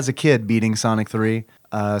like as a kid beating Sonic 3.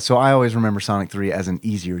 So I always remember Sonic 3 as an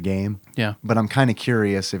easier game. Yeah. But I'm kind of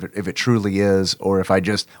curious if it truly is or if I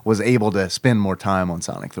just was able to spend more time on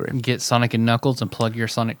Sonic 3. Get Sonic and Knuckles and plug your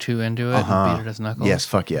Sonic 2 into it and beat it as Knuckles. Yes,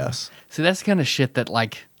 fuck yes. See, that's the kind of shit that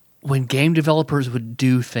like when game developers would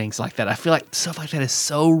do things like that, I feel like stuff like that is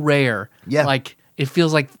so rare. Yeah. Like, it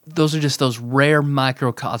feels like those are just those rare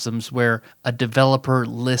microcosms where a developer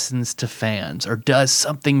listens to fans or does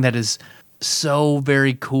something that is so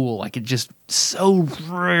very cool. Like, it just so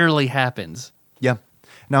rarely happens. Yeah.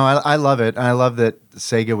 No, I love it. And I love that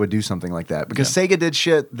Sega would do something like that because Sega did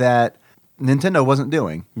shit that Nintendo wasn't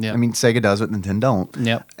doing. Yeah. I mean, Sega does what Nintendo don't.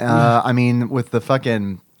 Yep. I mean, with the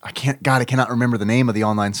fucking... I cannot remember the name of the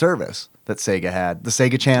online service that Sega had. The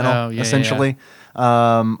Sega Channel, essentially.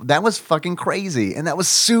 Yeah. That was fucking crazy. And that was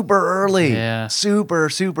super early. Yeah. Super,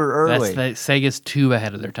 super early. Sega's too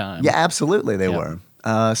ahead of their time. Yeah, absolutely they were.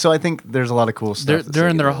 So I think there's a lot of cool stuff.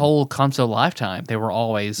 During their whole console lifetime, they were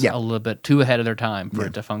always a little bit too ahead of their time for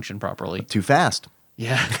it to function properly. Too fast.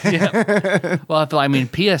 Yeah. Yeah. Well, I mean,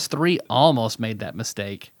 PS3 almost made that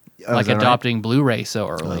mistake. Like adopting Blu-ray so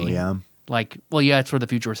early. Oh, yeah. Like, well, yeah, it's where the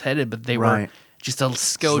future was headed, but they were just a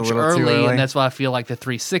scotch too early, and that's why I feel like the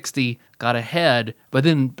 360 got ahead, but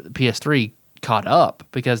then PS3 caught up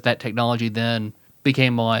because that technology then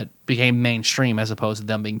became mainstream as opposed to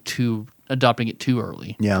them adopting it too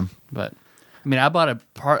early. Yeah. But I mean, I bought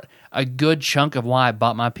a good chunk of why I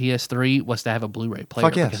bought my PS3 was to have a Bluray player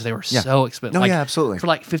because they were so expensive. No, like, absolutely. For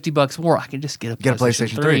like $50 more, I can just get a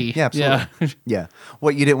PlayStation 3. Yeah, absolutely. Yeah.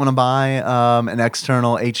 What, you didn't want to buy an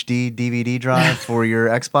external HD DVD drive for your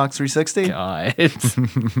Xbox 360? God.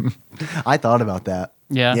 I thought about that.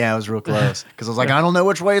 Yeah. Yeah, it was real close. Because I was like, I don't know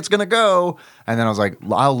which way it's going to go. And then I was like,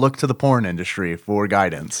 I'll look to the porn industry for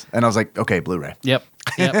guidance. And I was like, okay, Blu-ray. Yep.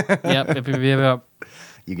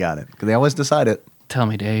 You got it. Because they always decide it. Tell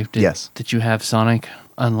me, Dave. Did you have Sonic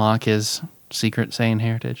unlock his secret Saiyan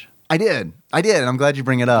heritage? I did. And I'm glad you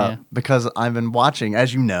bring it up because I've been watching,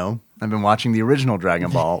 as you know, I've been watching the original Dragon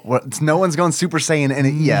Ball. No one's gone Super Saiyan in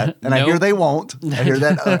it yet, and I hear they won't. I hear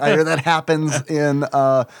that happens in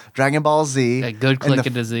Dragon Ball Z. A good click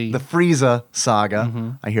into Z. The Frieza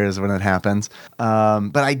saga. I hear is when it happens.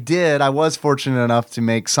 But I was fortunate enough to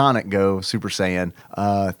make Sonic go Super Saiyan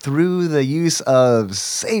through the use of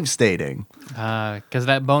save stating. Because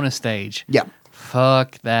that bonus stage. Yeah.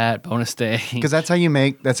 Fuck that bonus stage. Because that's how you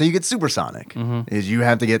get Supersonic. Is you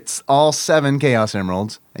have to get all 7 Chaos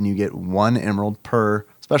Emeralds, and you get 1 emerald per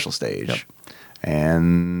special stage. Yep.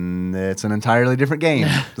 And it's an entirely different game.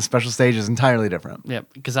 The special stage is entirely different. Yep.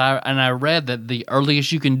 Because I read that the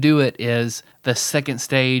earliest you can do it is the second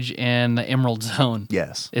stage in the Emerald Zone.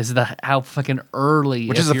 Yes. Is how fucking early.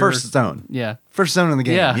 Which is the first zone. Yeah. First zone in the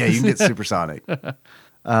game. Yeah, you can get Supersonic.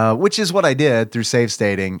 Which is what I did through save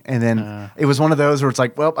stating. And then it was one of those where it's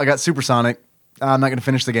like, well, I got Supersonic. I'm not going to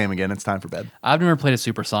finish the game again. It's time for bed. I've never played a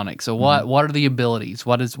supersonic. So what are the abilities?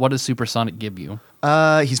 What does supersonic give you?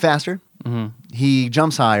 He's faster. He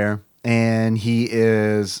jumps higher, and he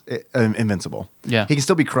is invincible. Yeah. He can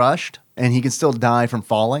still be crushed, and he can still die from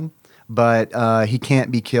falling, but he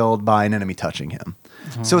can't be killed by an enemy touching him.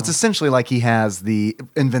 So it's essentially like he has the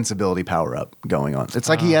invincibility power up going on. It's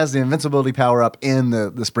like he has the invincibility power up in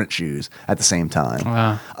the sprint shoes at the same time.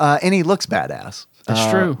 Wow. And he looks badass.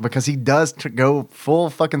 That's true. Because he does go full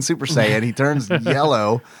fucking Super Saiyan. He turns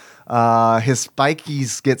yellow. His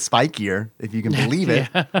spikies get spikier, if you can believe it.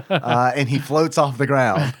 And he floats off the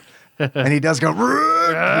ground. And he does go.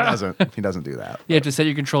 He doesn't do that. You have to set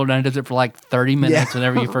your controller down. It does it for like 30 minutes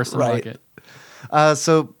whenever you first unlock right. it.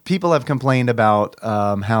 So people have complained about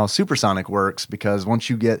how supersonic works because once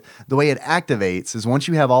you get the way it activates is once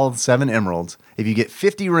you have all 7 emeralds, if you get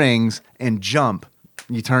 50 rings and jump,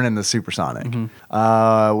 you turn into supersonic,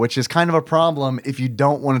 which is kind of a problem if you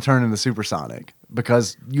don't want to turn into supersonic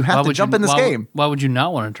because you have to jump in this game. Why would you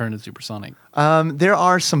not want to turn into supersonic? There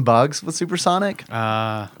are some bugs with supersonic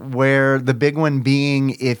where the big one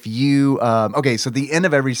being if you so the end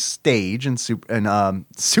of every stage in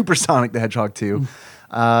Supersonic the Hedgehog 2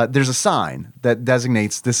 there's a sign that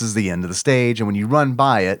designates this is the end of the stage, and when you run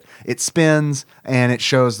by it, it spins and it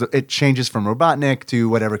shows it changes from Robotnik to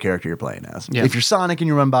whatever character you're playing as. Yeah. If you're Sonic and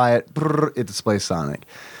you run by it, it displays Sonic.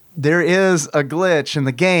 There is a glitch in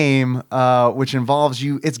the game which involves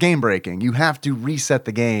it's game breaking. You have to reset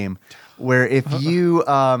the game. Where if you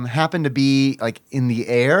happen to be like in the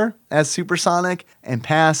air as Supersonic and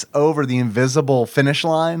pass over the invisible finish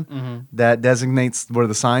line that designates where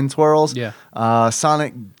the sign twirls,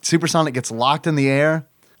 Supersonic gets locked in the air,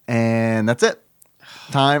 and that's it.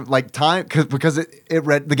 Because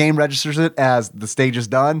the game registers it as the stage is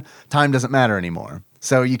done. Time doesn't matter anymore.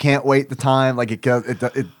 So you can't wait the time. Like it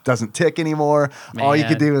doesn't tick anymore. Man. All you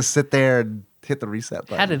can do is sit there and hit the reset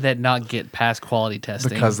button. How did that not get past quality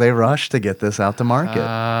testing? Because they rushed to get this out to market.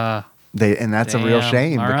 And that's a real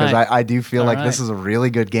shame because I do feel like this is a really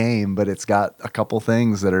good game, but it's got a couple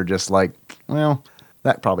things that are just like, well,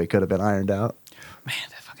 that probably could have been ironed out. Man,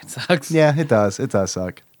 that fucking sucks. Yeah, it does. It does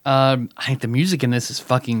suck. I think the music in this is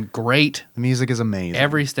fucking great. The music is amazing.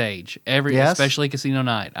 Every stage, especially Casino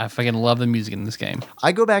Night. I fucking love the music in this game.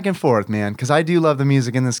 I go back and forth, man, because I do love the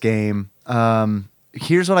music in this game.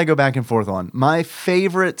 Here's what I go back and forth on. My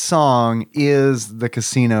favorite song is the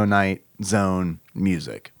Casino Night Zone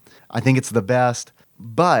music. I think it's the best,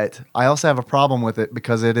 but I also have a problem with it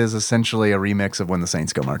because it is essentially a remix of When the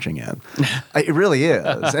Saints Go Marching In. It really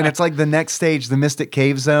is. And it's like the next stage, the Mystic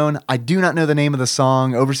Cave Zone. I do not know the name of the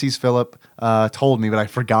song. Overseas Philip told me, but I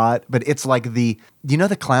forgot. But it's like the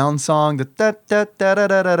clown song? That's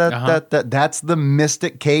the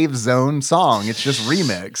Mystic Cave Zone song. It's just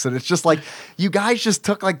remix. And it's just like, you guys just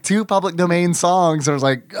took like 2 public domain songs and was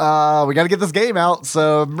like, we got to get this game out,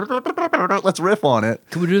 so let's riff on it.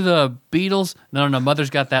 Can we do the Beatles? No, Mother's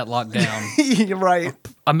got that locked down. You're right.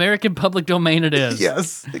 American public domain it is.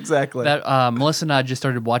 Yes, exactly. That Melissa and I just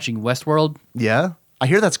started watching Westworld. Yeah? I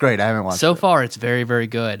hear that's great. I haven't watched it. So far, it's very, very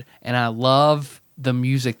good. And I love the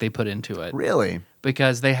music they put into it. Really?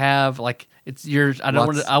 Because they have like it's yours. I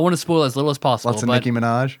want to spoil as little as possible. Lots of Nicki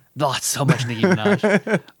Minaj. So much Nicki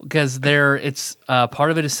Minaj. Because it's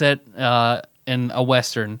part of it is set in a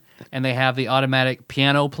Western, and they have the automatic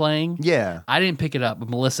piano playing. Yeah. I didn't pick it up, but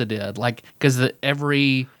Melissa did. Like because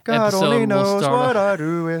every God episode only knows will start what I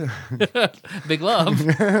do with. Big love.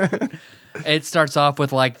 It starts off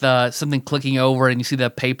with like something clicking over, and you see the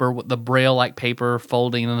paper, the braille like paper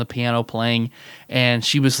folding, and then the piano playing. And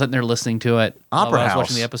she was sitting there listening to it Opera while I was House.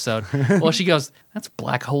 watching the episode. Well, she goes, "That's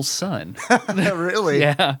Black Hole Sun." Really?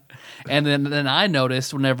 Yeah. And then I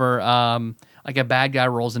noticed whenever like a bad guy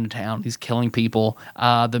rolls into town, he's killing people.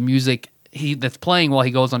 The music that's playing while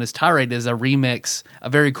he goes on his tirade is a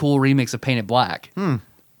very cool remix of Painted Black.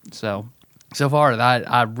 So far,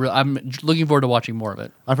 I'm looking forward to watching more of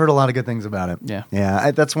it. I've heard a lot of good things about it. Yeah.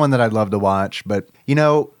 Yeah, that's one that I'd love to watch. But,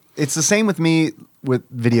 it's the same with me with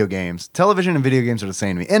video games. Television and video games are the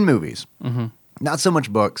same to me. And movies. Mm-hmm. Not so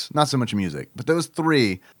much books, not so much music. But those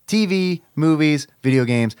 3, TV, movies, video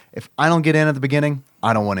games, if I don't get in at the beginning,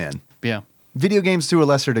 I don't want in. Yeah. Video games to a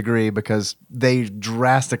lesser degree because they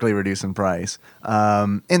drastically reduce in price.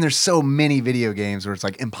 And there's so many video games where it's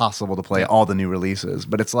like impossible to play all the new releases.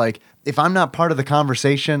 But it's like, if I'm not part of the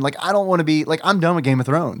conversation, like I don't want to be, like I'm done with Game of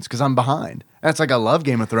Thrones because I'm behind. That's like I love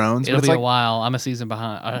Game of Thrones. It'll but be it's like, a while. I'm a season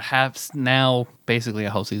behind. I have now basically a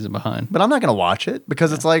whole season behind. But I'm not gonna watch it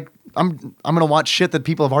because it's like I'm gonna watch shit that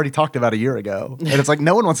people have already talked about a year ago, and it's like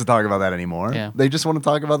no one wants to talk about that anymore. Yeah. They just want to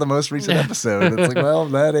talk about the most recent episode. It's like, well,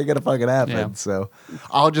 that ain't gonna fucking happen. Yeah. So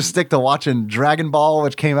I'll just stick to watching Dragon Ball,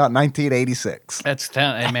 which came out in 1986.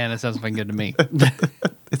 Hey man, that sounds fucking good to me.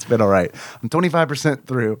 It's been all right. I'm 25%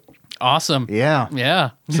 through. Awesome. Yeah.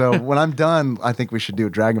 Yeah. So when I'm done, I think we should do a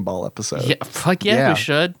Dragon Ball episode. Yeah. Fuck yeah, Yeah. we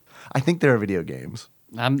should. I think there are video games.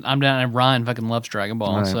 I'm down, and Ryan fucking loves Dragon Ball,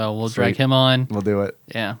 All right, so we'll sweet. drag him on. We'll do it.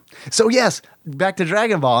 Yeah. So yes, back to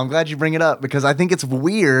Dragon Ball. I'm glad you bring it up because I think it's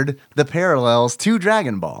weird the parallels to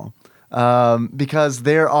Dragon Ball. Because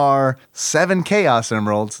there are 7 Chaos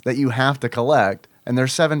Emeralds that you have to collect, and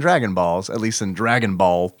there's 7 Dragon Balls, at least in Dragon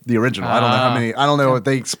Ball, the original. I don't know how many. I don't know if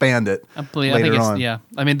they expand it I later think it's on. yeah.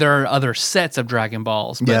 I mean, there are other sets of Dragon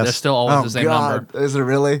Balls, but Yes. they're still always the same number. Is it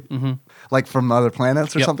really? Mm-hmm. Like from other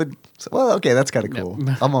planets or Yep. something? Well, okay, that's kind of cool.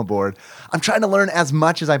 I'm on board. I'm trying to learn as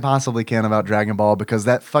much as I possibly can about Dragon Ball because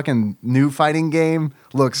that fucking new fighting game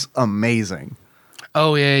looks amazing.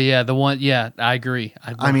 Oh yeah. The one, yeah, I agree.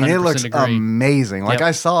 I mean, it 100% looks agree. amazing. Like Yep.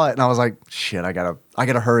 I saw it and I was like, shit, I gotta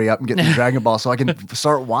hurry up and get through Dragon Ball so I can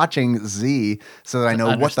start watching Z so that I know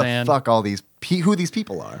what the Understand. fuck all these who these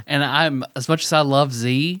people are. And I'm as much as I love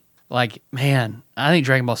Z, like man, I think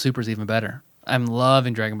Dragon Ball Super is even better. I'm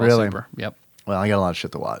loving Dragon Ball Really? Super. Yep. Well, I got a lot of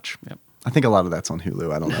shit to watch. Yep. I think a lot of that's on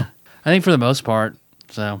Hulu. I don't know. I think for the most part,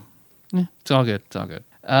 so yeah, it's all good. It's all good.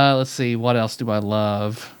 Let's see, what else do I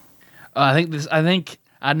love? I think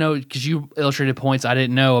I know because you illustrated points I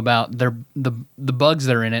didn't know about the bugs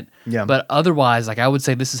that are in it. Yeah. But otherwise, like I would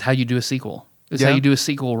say, this is how you do a sequel. This is Yeah. how you do a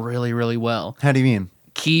sequel really, really well. How do you mean?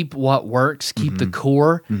 Keep what works, keep the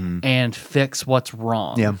core, and fix what's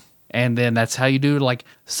wrong. Yeah. And then that's how you do. Like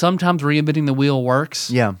sometimes reinventing the wheel works.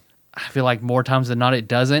 Yeah. I feel like more times than not it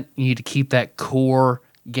doesn't. You need to keep that core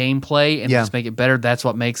gameplay and Yeah. just make it better. That's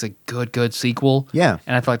what makes a good sequel. Yeah.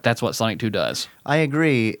 And I feel like that's what Sonic 2 does. I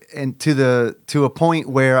agree, and to a point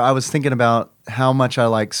where I was thinking about how much I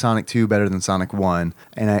like Sonic 2 better than Sonic 1,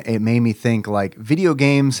 and it made me think like video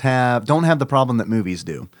games don't have the problem that movies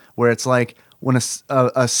do, where it's like when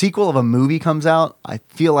a sequel of a movie comes out, I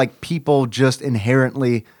feel like people just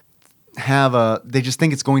inherently they just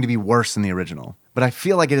think it's going to be worse than the original. But I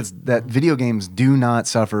feel like it's that video games do not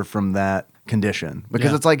suffer from that condition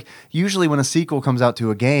because Yeah. it's like usually when a sequel comes out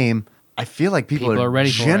to a game, I feel like people People are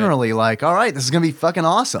ready for it. generally like, all right, this is going to be fucking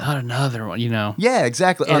awesome. Not another one, you know. Yeah,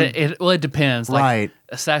 exactly. It depends. Like Right.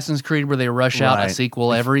 Assassin's Creed, where they rush out a Right.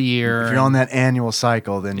 sequel every year. If you're on that annual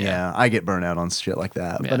cycle, then Yeah. yeah, I get burnt out on shit like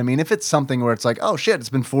that. Yeah. But I mean, if it's something where it's like, oh shit, it's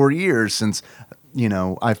been 4 years since,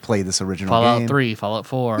 I've played this original Fallout game. 3, Fallout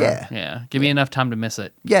 4. Yeah. Yeah. Give me enough time to miss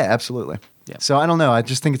it. Yeah, absolutely. Yeah. So I don't know. I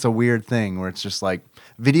just think it's a weird thing where it's just like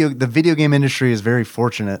the video game industry is very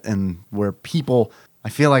fortunate and where people, I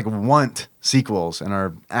feel like, want sequels and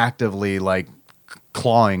are actively like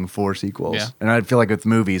clawing for sequels. Yeah. And I feel like with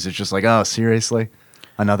movies, it's just like, oh, seriously?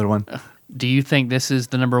 Another one? Do you think this is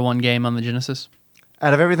the number one game on the Genesis?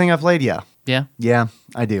 Out of everything I've played, yeah. Yeah. Yeah,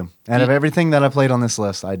 I do. Out of everything that I played on this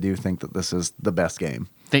list, I do think that this is the best game.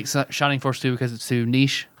 Think Shining Force 2 because it's too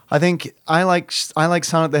niche? I think I like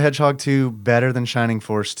Sonic the Hedgehog 2 better than Shining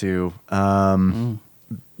Force 2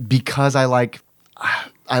 because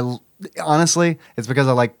honestly, it's because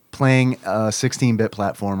I like playing a 16-bit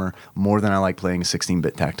platformer more than I like playing a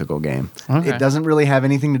 16-bit tactical game. Okay. It doesn't really have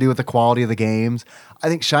anything to do with the quality of the games. I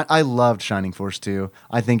think I loved Shining Force 2.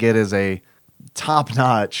 I think it is a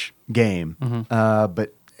top-notch game.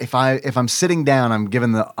 But if I'm sitting down, I'm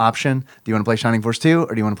given the option, do you want to play Shining Force 2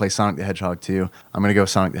 or do you want to play Sonic the Hedgehog 2? I'm going to go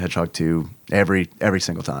Sonic the Hedgehog 2 every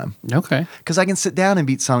single time. Okay. Because I can sit down and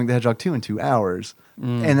beat Sonic the Hedgehog 2 in 2 hours.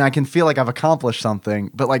 And I can feel like I've accomplished something.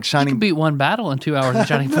 But like You Shining... can beat one battle in 2 hours in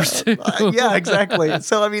Shining Force 2. yeah, exactly.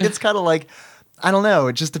 So, I mean, it's kind of like... I don't know.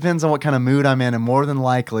 It just depends on what kind of mood I'm in. And more than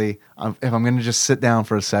likely, if I'm going to just sit down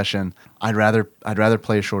for a session, I'd rather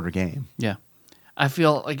play a shorter game. Yeah. I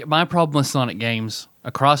feel like my problem with Sonic games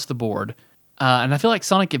across the board, and I feel like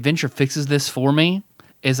Sonic Adventure fixes this for me,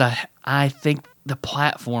 is I think the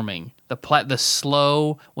platforming, the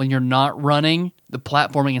slow, when you're not running, the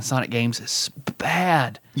platforming in Sonic games is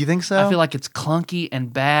bad. You think so? I feel like it's clunky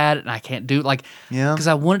and bad, and I can't do like Yeah. because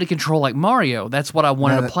I wanted to control like Mario. That's what I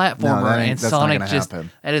wanted No, a platformer, and that's not Sonic gonna just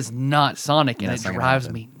happen. that is not Sonic, and That's it not gonna drives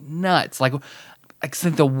happen. me nuts. Like I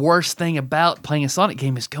think the worst thing about playing a Sonic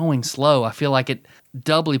game is going slow. I feel like it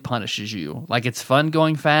doubly punishes you. Like, it's fun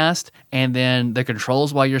going fast, and then the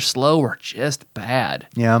controls while you're slow are just bad.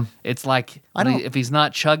 Yeah. It's like if he's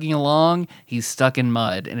not chugging along, he's stuck in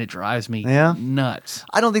mud, and it drives me nuts.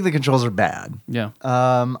 I don't think the controls are bad. Yeah.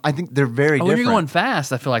 I think they're very different. When you're going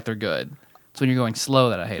fast, I feel like they're good. It's when you're going slow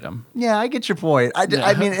that I hate them. Yeah, I get your point. I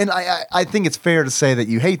mean, and I think it's fair to say that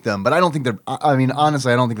you hate them, but I don't think they're. I mean,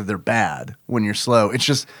 honestly, I don't think that they're bad when you're slow. It's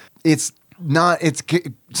just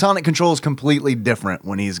Sonic controls completely different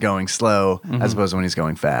when he's going slow as opposed to when he's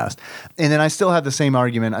going fast. And then I still have the same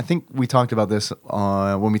argument. I think we talked about this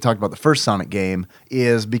when we talked about the first Sonic game.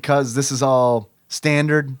 Is because this is all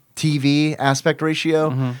standard TV aspect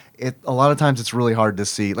ratio. A lot of times it's really hard to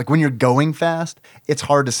see. Like when you're going fast, it's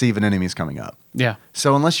hard to see if an enemy's coming up. Yeah.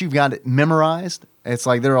 So unless you've got it memorized, it's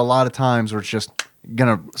like there are a lot of times where it's just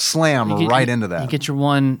gonna slam into that. You get your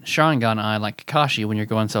one Sharingan eye like Kakashi when you're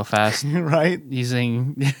going so fast. Right?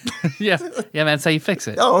 Using yeah, man, that's how you fix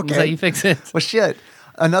it. Oh, okay. That's how you fix it. Well, shit.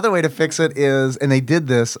 Another way to fix it is, and they did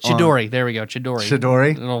this Chidori. There we go. Chidori.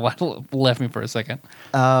 Chidori? I don't know why it left me for a second.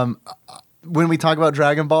 When we talk about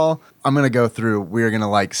Dragon Ball, I'm going to go through, we're going to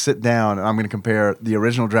like sit down and I'm going to compare the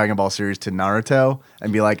original Dragon Ball series to Naruto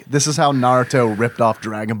and be like, this is how Naruto ripped off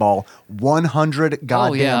Dragon Ball 100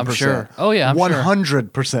 goddamn Oh, yeah, I'm percent. sure. Oh, yeah, I'm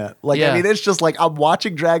 100%. Like, Yeah. I mean, it's just like, I'm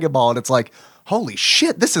watching Dragon Ball and it's like, holy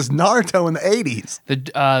shit, this is Naruto in the 80s.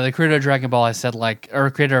 The creator of Dragon Ball has said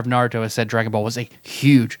creator of Naruto has said Dragon Ball was a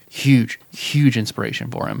huge, huge, huge inspiration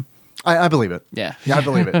for him. I believe it. Yeah. Yeah, I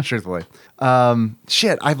believe it, truthfully.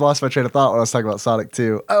 Shit, I've lost my train of thought when I was talking about Sonic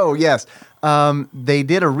 2. Oh, yes. They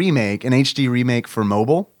did a remake, an HD remake for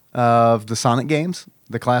mobile of the Sonic games,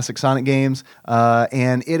 the classic Sonic games,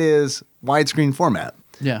 and it is widescreen format.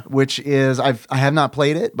 Yeah. Which is, I have not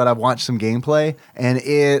played it, but I've watched some gameplay, and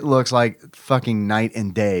it looks like fucking night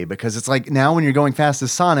and day, because it's like now when you're going fast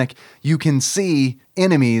as Sonic, you can see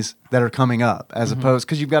enemies that are coming up, as opposed,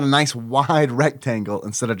 because you've got a nice wide rectangle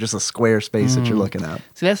instead of just a square space that you're looking at.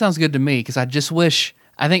 See, that sounds good to me, because I just wish,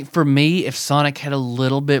 I think for me, if Sonic had a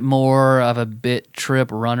little bit more of a Bit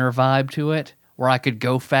Trip runner vibe to it, where I could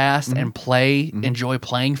go fast and play, enjoy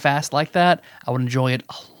playing fast like that, I would enjoy it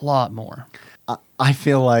a lot more. I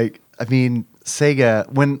feel like, I mean, Sega,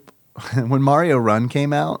 when Mario Run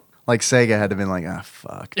came out, like Sega had to been like,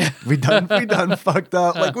 fuck, we done fucked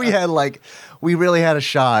up. Like we really had a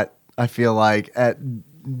shot, I feel like, at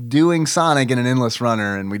doing Sonic in an endless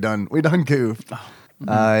runner, and we done goofed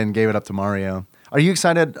and gave it up to Mario. Are you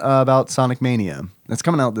excited about Sonic Mania? It's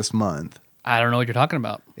coming out this month. I don't know what you're talking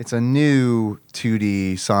about. It's a new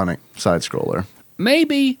 2D Sonic side scroller.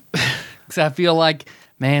 Maybe, because I feel like,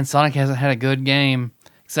 man, Sonic hasn't had a good game.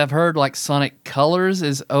 Because I've heard like Sonic Colors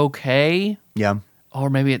is okay. Yeah. Or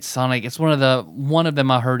maybe it's Sonic. It's one of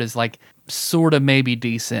them I heard is like sort of maybe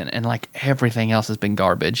decent, and like everything else has been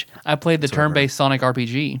garbage. I played the turn-based Sonic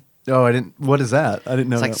RPG. Oh, I didn't. What is that? I didn't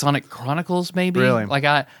know. It's like that. Sonic Chronicles, maybe. Really? Like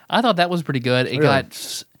I thought that was pretty good. It Really?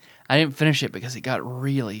 I didn't finish it because it got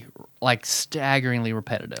really like staggeringly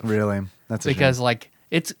repetitive. Really? That's a Because shame. like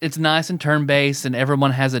it's nice and turn-based, and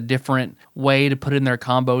everyone has a different way to put in their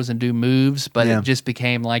combos and do moves, but Yeah. it just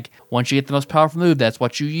became like, once you get the most powerful move, that's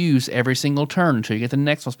what you use every single turn until you get the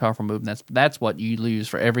next most powerful move, and that's what you use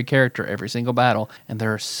for every character, every single battle. And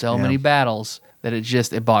there are so many battles that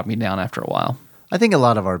it bogged me down after a while. I think a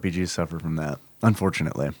lot of RPGs suffer from that,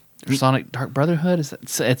 unfortunately. Sonic Dark Brotherhood it's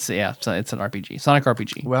an RPG, Sonic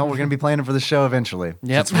RPG. Well, we're going to be playing it for the show eventually.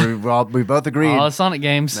 Yep. Since we both agreed All the Sonic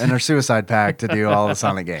games in our Suicide Pact to do all the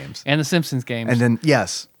Sonic games. and the Simpsons games. And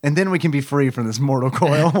then we can be free from this mortal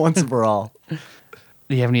coil once and for all. Do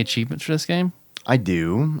you have any achievements for this game? I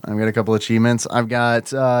do. I've got a couple achievements. I've got,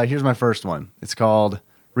 here's my first one. It's called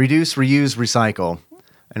Reduce, Reuse, Recycle.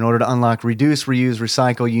 In order to unlock Reduce, Reuse,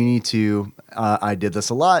 Recycle, you need to, I did this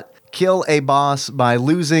a lot, kill a boss by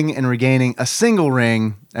losing and regaining a single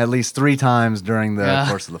ring at least 3 times during the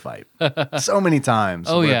course of the fight. So many times.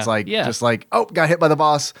 Oh, where yeah. It's like, Yeah. just like, oh, got hit by the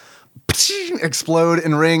boss, explode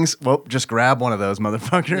in rings. Well, just grab one of those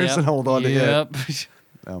motherfuckers and hold on to it.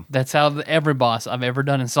 Oh. That's how every boss I've ever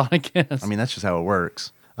done in Sonic is. I mean, that's just how it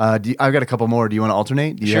works. I've got a couple more. Do you want to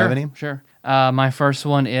alternate? Do you have any? Sure. My first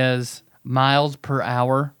one is miles per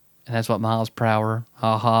hour, and that's what miles per hour.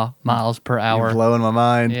 Miles per hour. You're blowing my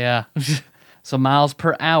mind. Yeah. So miles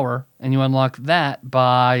per hour, and you unlock that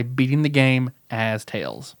by beating the game as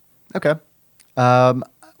Tails. Okay.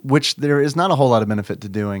 Which there is not a whole lot of benefit to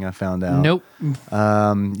doing, I found out. Nope.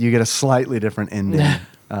 You get a slightly different ending.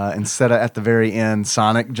 Instead of at the very end,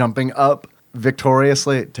 Sonic jumping up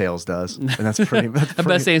victoriously. Tails does, and that's pretty. That's The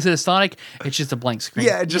best thing instead of Sonic, it's just a blank screen.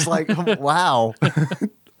 Yeah, just like wow.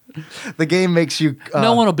 The game makes you.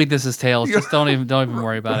 No one will beat this as Tails. Just don't even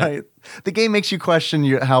worry about it. Right. The game makes you question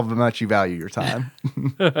how much you value your time.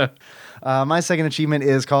 My second achievement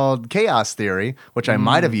is called Chaos Theory, which I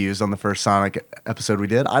might have used on the first Sonic episode we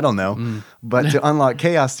did. I don't know. But to unlock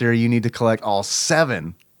Chaos Theory, you need to collect all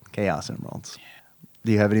 7 Chaos Emeralds.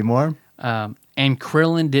 Do you have any more? And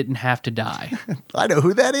Krillin didn't have to die. I know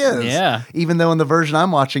who that is. Yeah. Even though in the version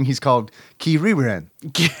I'm watching, he's called Kiriren.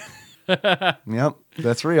 Yep,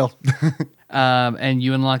 that's real. And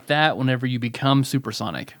you unlock that whenever you become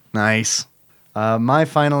Supersonic. Nice. My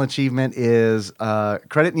final achievement is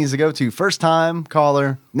credit needs to go to first-time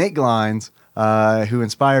caller Nate Glines, who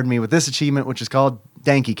inspired me with this achievement, which is called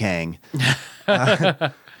Danky Kang.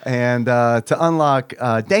 And to unlock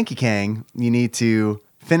Danky Kang, you need to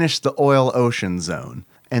finish the Oil Ocean Zone.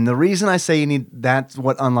 And the reason I say that's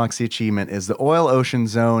what unlocks the achievement is the Oil Ocean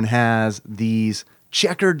Zone has these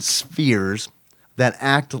checkered spheres that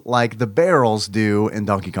act like the barrels do in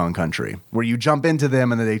Donkey Kong Country, where you jump into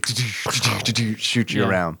them and then they shoot you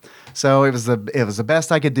around. So it was the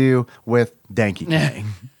best I could do with Danky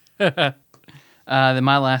Kang. Then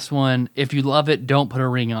my last one, if you love it, don't put a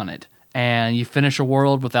ring on it. And you finish a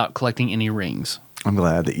world without collecting any rings. I'm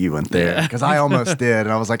glad that you went there because I almost did.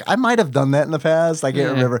 And I was like, I might have done that in the past. I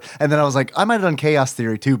can't remember. And then I was like, I might have done Chaos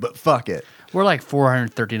Theory too, but fuck it. We're like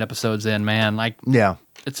 413 episodes in, man. Like, Yeah.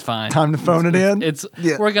 it's fine. Time to phone it in.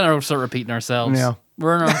 We're going to start repeating ourselves. Yeah.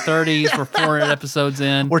 We're in our 30s. We're 400 episodes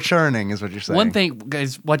in. We're churning is what you're saying. One thing,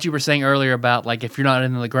 guys, what you were saying earlier about, like, if you're not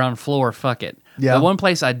in the ground floor, fuck it. Yeah. The one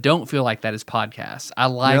place I don't feel like that is podcasts. I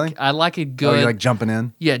like a good... Oh, you like jumping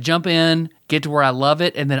in? Yeah, jump in, get to where I love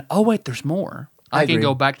it, and then, oh, wait, there's more. I can agree.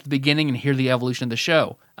 go back to the beginning and hear the evolution of the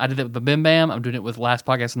show. I did that with the Bim Bam. I'm doing it with Last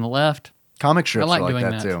Podcast on the Left. Comic strips like are like doing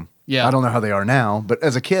that that. too. Yeah. I don't know how they are now, but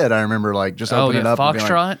as a kid, I remember like just opening it up. And being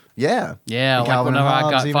Foxtrot? like, yeah. Yeah, And like Calvin and whenever I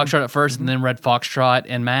Hobbes got even. Foxtrot at first and then read Foxtrot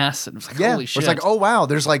en masse, it was like, Yeah. holy shit. It's like, oh wow,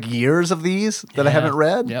 there's like years of these that I haven't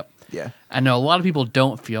read. Yep. Yeah. I know a lot of people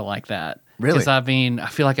don't feel like that. Really? Because I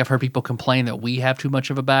feel like I've heard people complain that we have too much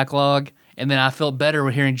of a backlog. And then I felt better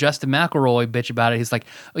when hearing Justin McElroy bitch about it. He's like,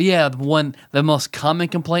 oh, yeah, the most common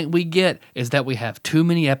complaint we get is that we have too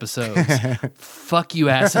many episodes. Fuck you,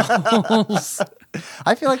 assholes.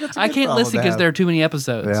 I feel like that's a I good can't problem listen to because have. there are too many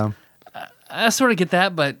episodes. Yeah. I sort of get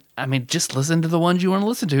that, but I mean, just listen to the ones you want to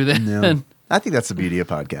listen to then. Yeah. I think that's the beauty of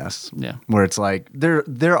podcasts. Yeah. Where it's like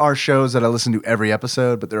there are shows that I listen to every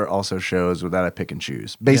episode, but there are also shows that I pick and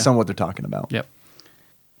choose based on what they're talking about. Yep.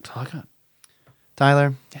 Talk on.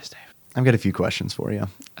 Tyler, Yes, Dave. I've got a few questions for you.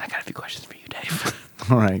 I got a few questions for you, Dave.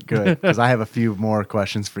 All right, good. Because I have a few more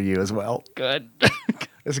questions for you as well. Good. This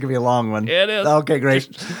is going to be a long one. It is. Okay, great.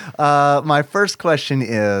 My first question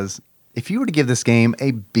is, if you were to give this game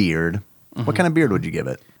a beard, what kind of beard would you give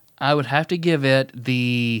it? I would have to give it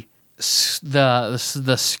the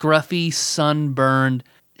scruffy, sunburned,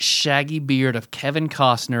 shaggy beard of Kevin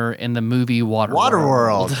Costner in the movie Waterworld.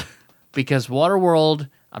 Waterworld. Because Waterworld,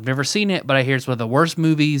 I've never seen it, but I hear it's one of the worst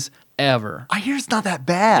movies ever. I hear it's not that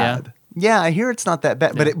bad. Yeah, I hear it's not that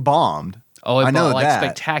bad, but it bombed. Oh, it I know like that.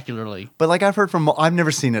 spectacularly. But like I've heard from, I've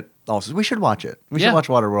never seen it also. We should watch it. We should watch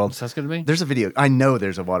Waterworld. So that's going to be? There's a video. I know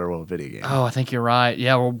there's a Waterworld video game. Oh, I think you're right.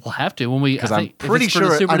 Yeah, we'll have to when we. Because I I'm think if pretty it's for the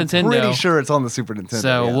sure Super I'm Nintendo. pretty sure it's on the Super Nintendo.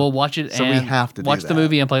 So yeah. we'll watch it So and we have to do watch the that.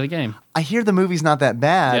 movie and play the game. I hear the movie's not that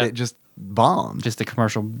bad. Yeah. It just bombed. Just a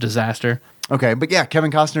commercial disaster. Okay, but yeah, Kevin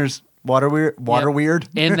Costner's Water Weird.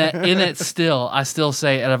 In that still, I still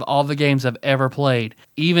say out of all the games I've ever played,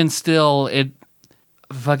 even still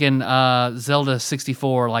fucking Zelda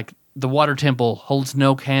 64, like the water temple holds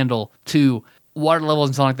no candle to water levels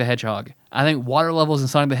in Sonic the Hedgehog. I think water levels in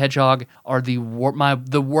Sonic the Hedgehog are the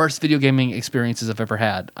worst video gaming experiences I've ever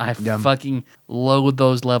had. I fucking loathe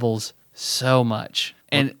those levels so much.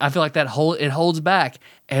 And I feel like it holds back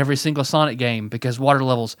every single Sonic game because water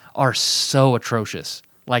levels are so atrocious.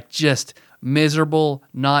 Like just miserable,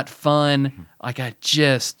 not fun. Like I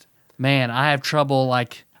have trouble.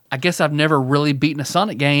 Like I guess I've never really beaten a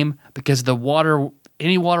Sonic game because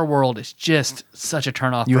any water world is just such a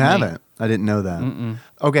turnoff. You for haven't. me. I didn't know that.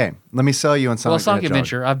 Okay, let me sell you on Sonic the Sonic Hedgehog.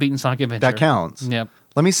 Adventure. I've beaten Sonic Adventure. That counts. Yep.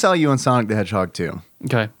 Let me sell you on Sonic the Hedgehog 2.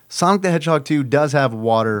 Okay. Sonic the Hedgehog 2 does have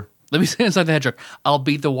water. Let me say Sonic the Hedgehog. I'll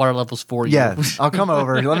beat the water levels for you. Yeah, I'll come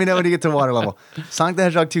over. Let me know when you get to water level. Sonic the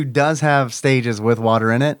Hedgehog 2 does have stages with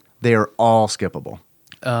water in it. They are all skippable.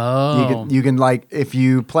 Oh. You can like if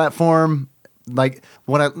you platform like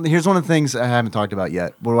here's one of the things I haven't talked about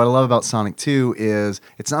yet. But what I love about Sonic 2 is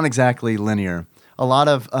it's not exactly linear. A lot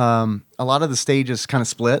of the stages kind of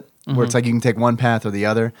split. where it's like you can take one path or the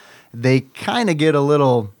other. They kind of get a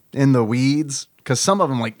little in the weeds because some of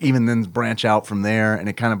them like even then branch out from there and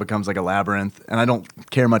it kind of becomes like a labyrinth. And I don't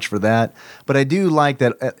care much for that. But I do like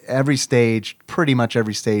that every stage, pretty much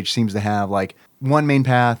every stage seems to have like one main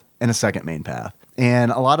path and a second main path.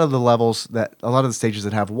 And a lot of the stages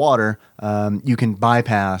that have water, you can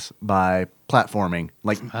bypass by platforming.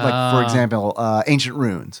 Like for example, Ancient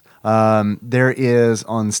Ruins. There is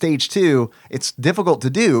on stage 2, it's difficult to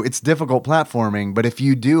do. It's difficult platforming, but if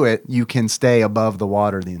you do it, you can stay above the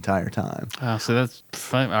water the entire time. Oh, so that's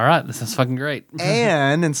fun. All right. This is fucking great.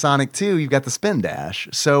 And in Sonic 2, you've got the spin dash.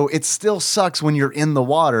 So it still sucks when you're in the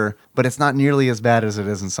water, but it's not nearly as bad as it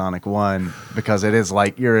is in Sonic 1 because it is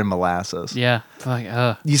like you're in molasses. Yeah.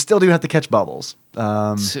 You still do have to catch bubbles.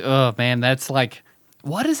 Oh, man. That's like,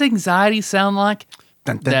 what does anxiety sound like?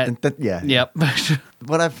 Dun, dun, dun, dun, yeah. Yep.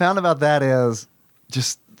 What I've found about that is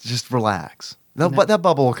just relax. That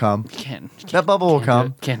bubble will come. That bubble will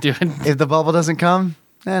come. Can't do it. If the bubble doesn't come,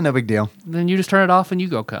 no big deal. Then you just turn it off and you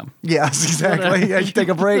go come. Yes, exactly. Yeah, you take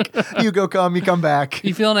a break, you go come, you come back.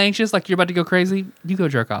 You feeling anxious, like you're about to go crazy? You go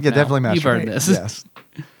jerk off. Yeah, now. definitely masturbate. You've earned this. Yes.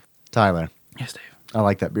 Tyler. Yes, Dave. I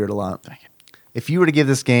like that beard a lot. Thank you. If you were to give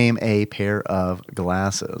this game a pair of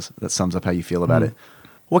glasses, that sums up how you feel about it.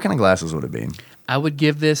 What kind of glasses would it be? I would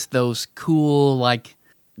give this those cool, like,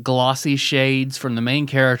 glossy shades from the main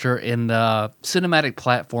character in the cinematic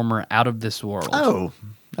platformer Out of This World. Oh,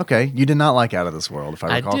 okay. You did not like Out of This World, if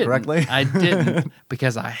I recall correctly. I didn't,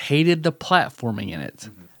 because I hated the platforming in it.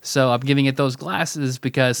 So I'm giving it those glasses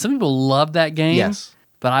because some people love that game. Yes.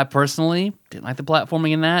 But I personally didn't like the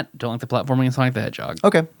platforming in that. Don't like the platforming in Sonic the Hedgehog.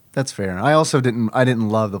 Okay, that's fair. I also didn't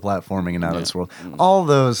love the platforming in Out of This World. All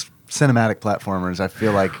those cinematic platformers, I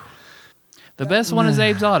feel like the best one is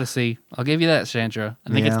Abe's Odyssey. I'll give you that, Sandra.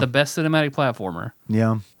 I think Yeah. it's the best cinematic platformer.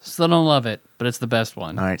 yeah. Still don't love it, but it's the best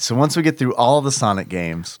one. All right. So once we get through all the Sonic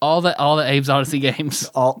games, All the Abe's Odyssey games,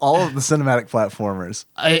 all of the cinematic platformers,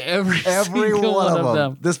 every single one of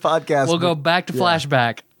them. This podcast We'll go back to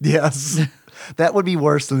flashback. Yes. That would be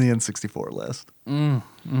worse than the N64 list.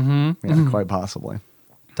 Yeah, quite possibly.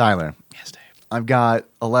 Tyler, Yes, Dave. I've got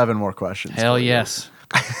 11 more questions. Hell for you. yes.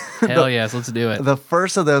 Hell yes. Let's do it. The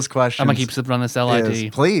first of those questions I'm gonna keep sipping on this LIT. is,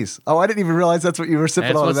 please. Oh, I didn't even realize that's what you were sipping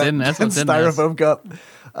That's on. what's in- that's what's in this. styrofoam cup.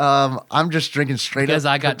 I'm just drinking straight Because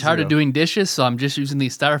up I got Coke tired Zero. of doing dishes, so I'm just using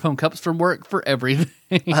these styrofoam cups from work for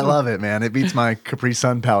everything. I love it, man. It beats my Capri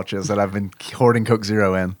Sun pouches that I've been hoarding Coke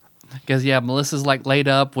Zero in. Because Melissa's like laid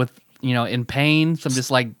up with in pain, so I'm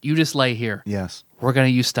just like, you just lay here. Yes. We're gonna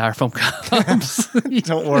use styrofoam cups.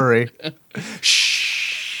 Don't worry.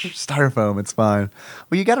 Shh. Styrofoam, it's fine.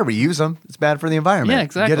 Well, you got to reuse them. It's bad for the environment. Yeah,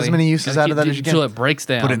 exactly. Get as many uses out of that as you until can. it breaks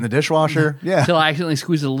down. Put it in the dishwasher. Yeah. Until I accidentally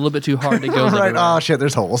squeeze it a little bit too hard. It goes Right. everywhere. Oh, shit,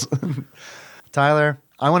 there's holes. Tyler,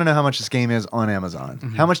 I want to know how much this game is on Amazon.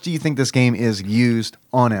 How much do you think this game is used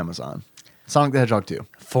on Amazon? Sonic the Hedgehog 2.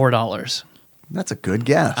 $4. That's a good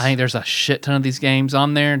guess. I think there's a shit ton of these games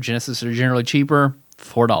on there. Genesis are generally cheaper.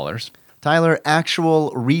 $4. Tyler,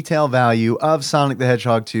 actual retail value of Sonic the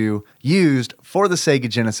Hedgehog 2 used for the Sega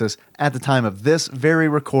Genesis at the time of this very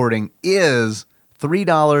recording is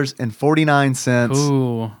 $3.49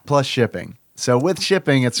 Ooh. plus shipping. So with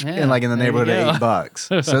shipping, it's in the there you neighborhood go. of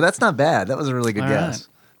 $8. So that's not bad. That was a really good All guess.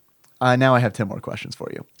 Now I have 10 more questions for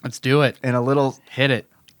you. Let's do it. And a little, Hit it.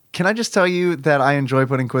 can I just tell you that I enjoy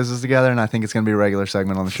putting quizzes together and I think it's going to be a regular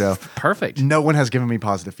segment on the show. Perfect. No one has given me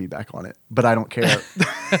positive feedback on it, but I don't care.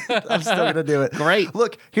 I'm still going to do it. Great.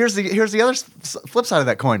 Look, here's the other flip side of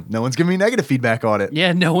that coin. No one's giving me negative feedback on it.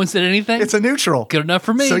 Yeah, no one said anything. It's a neutral. Good enough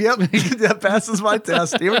for me. So, yep, that passes my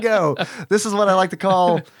test. Here we go. This is what I like to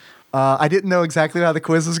call, I didn't know exactly how the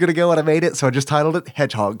quiz was going to go when I made it, so I just titled it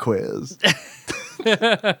Hedgehog Quiz.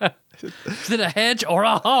 Is it a hedge or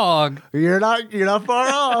a hog? You're not far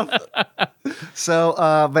off. So,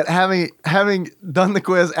 but having done the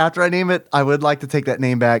quiz after I name it, I would like to take that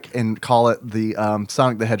name back and call it the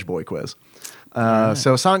Sonic the Hedge Boy Quiz.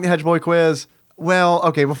 So Sonic the Hedge Boy Quiz. Well,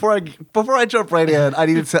 okay. Before I jump right in, I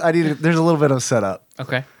need to. There's a little bit of setup.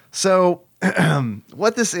 Okay. So,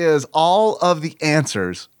 what this is, all of the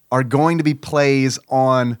answers are going to be plays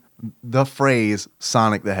on the phrase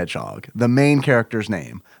Sonic the Hedgehog, the main character's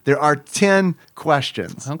name. There are 10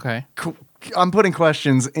 questions. Okay. I'm putting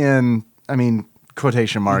questions in,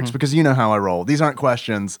 quotation marks because you know how I roll. These aren't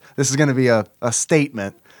questions. This is going to be a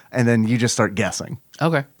statement, and then you just start guessing.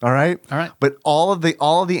 Okay. All right? All right. But all of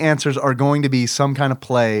the answers are going to be some kind of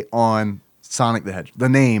play on Sonic the Hedgehog, the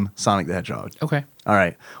name Sonic the Hedgehog. Okay. All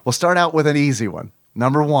right. We'll start out with an easy one.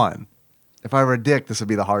 Number 1. If I were a dick, this would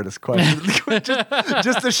be the hardest question.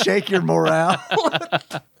 just to shake your morale.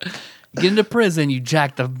 Get into prison, you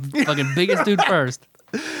jack the fucking biggest dude first.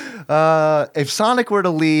 If Sonic were to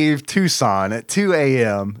leave Tucson at 2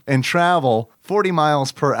 a.m. and travel 40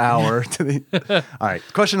 miles per hour to the... All right,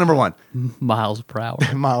 question number 1. Miles per hour.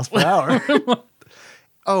 Miles per hour.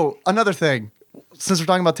 Oh, another thing. Since we're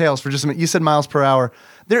talking about Tails for just a minute, you said miles per hour.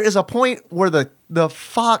 There is a point where the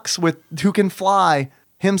fox who can fly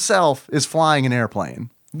himself is flying an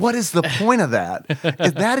airplane. What is the point of that?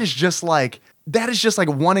 That is just like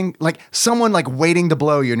wanting, like someone like waiting to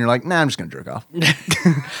blow you, and you're like, nah, I'm just gonna jerk off.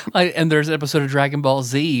 And there's an episode of Dragon Ball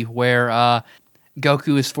Z where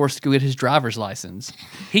Goku is forced to go get his driver's license.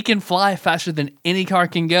 He can fly faster than any car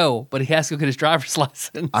can go, but he has to go get his driver's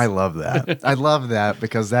license. I love that. I love that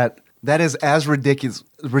because that is as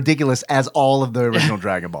ridiculous as all of the original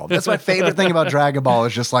Dragon Ball. That's my favorite thing about Dragon Ball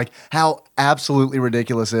is just like how absolutely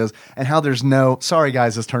ridiculous it is and how there's no... Sorry,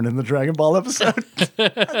 guys, this turned into the Dragon Ball episode.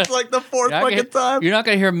 It's like the fourth fucking time. You're not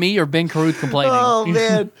going to hear me or Ben Caruth complaining. Oh,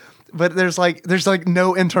 man. But there's like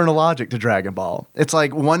no internal logic to Dragon Ball. It's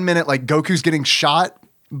like 1 minute, like Goku's getting shot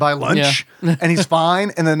by lunch and he's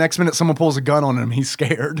fine. And the next minute someone pulls a gun on him. He's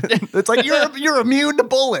scared. It's like, you're immune to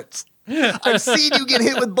bullets. I've seen you get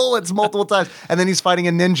hit with bullets multiple times. And then he's fighting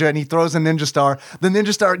a ninja and he throws a ninja star. The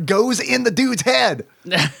ninja star goes in the dude's head.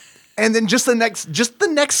 And then just the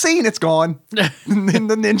next scene, it's gone. And then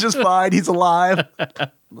the ninja's fine. He's alive.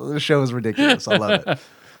 The show is ridiculous. I love it.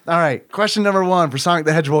 All right. Question number 1 for Sonic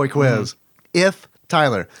the Hedgehog quiz. If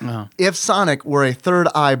Sonic were a Third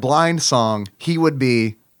Eye Blind song, he would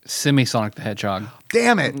be... Semi-Sonic the Hedgehog.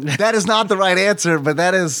 Damn it. That is not the right answer, but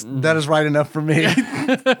that is right enough for me.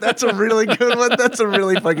 That's a really good one. That's a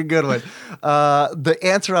really fucking good one. The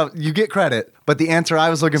answer you get credit, but the answer I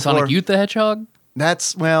was looking for... Sonic Youth the Hedgehog?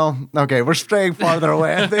 That's, well, okay, we're straying farther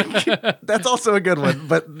away, I think. That's also a good one.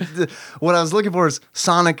 But what I was looking for is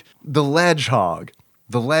Sonic the Ledgehog.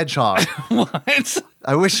 The Ledgehog. What?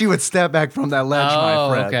 I wish you would step back from that ledge,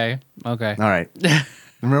 my friend. Okay. All right.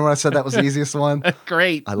 Remember when I said that was the easiest one?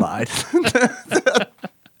 Great. I lied.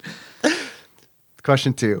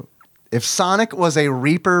 Question 2. If Sonic was a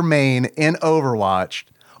Reaper main in Overwatch,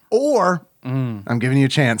 or, I'm giving you a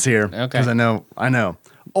chance here, because I know,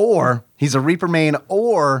 or he's a Reaper main,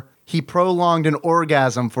 or he prolonged an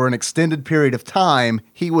orgasm for an extended period of time,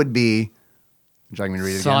 he would be, would you like me to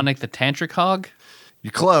read it again? Sonic the Tantric Hog?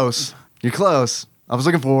 You're close. I was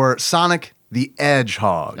looking for Sonic the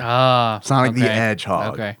Edgehog. Sonic the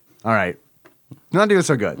Edgehog. Okay. All right. You're not doing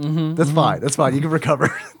so good. That's fine. That's fine. You can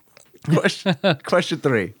recover. Question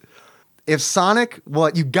 3. If Sonic, well,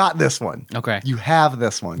 you got this one. Okay. You have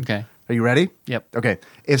this one. Okay. Are you ready? Yep. Okay.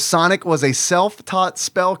 If Sonic was a self-taught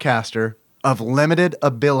spellcaster of limited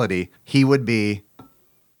ability, he would be,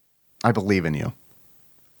 I believe in you.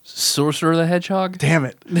 Sorcerer the Hedgehog? Damn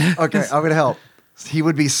it. Okay, I'm going to help. He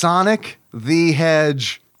would be Sonic the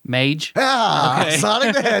Hedge... Mage? Okay.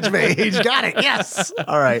 Sonic the Hedge Mage. Got it. Yes.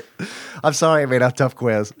 All right. I'm sorry I made a tough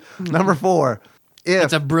quiz. Number 4.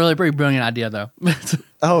 It's a really pretty brilliant idea, though.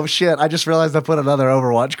 Oh, shit. I just realized I put another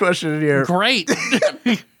Overwatch question in here. Great.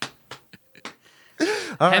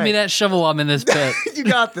 Hand me that shovel, I'm in this pit. You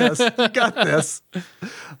got this.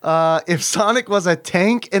 If Sonic was a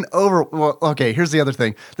tank in well, okay, here's the other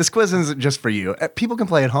thing. This quiz isn't just for you. People can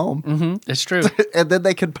play at home. Mm-hmm. It's true. And then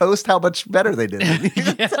they can post how much better they did.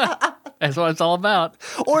 That's what it's all about.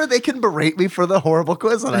 Or they can berate me for the horrible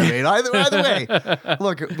quiz that I made. Either way.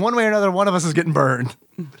 Look, one way or another, one of us is getting burned.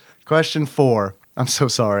 Question 4. I'm so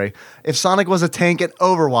sorry. If Sonic was a tank in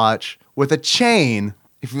Overwatch with a chain,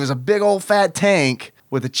 if he was a big old fat tank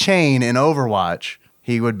with a chain in Overwatch,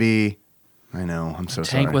 he would be... I know, I'm so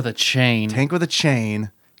sorry. Tank with a chain. Tank with a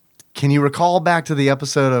chain. Can you recall back to the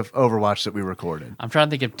episode of Overwatch that we recorded? I'm trying to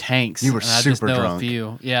think of tanks. You were and I super just know drunk. A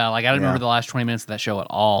few. Yeah, like I don't remember the last 20 minutes of that show at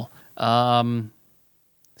all.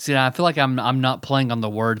 See, I feel like I'm not playing on the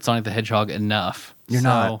word Sonic the Hedgehog enough. You're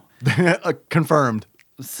not. Confirmed.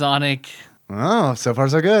 Sonic. Oh, so far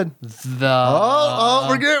so good.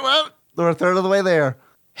 We're good. Well, we're a third of the way there.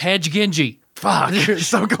 Hedge Genji. Fuck, you're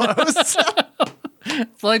so close.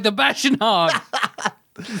 It's like the Bastion Hog.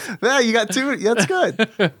 Yeah, you got 2. That's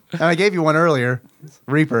good. And I gave you one earlier.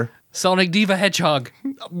 Reaper. Sonic Diva Hedgehog.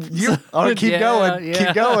 Keep going. Yeah.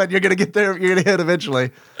 Keep going. You're going to get there. You're going to hit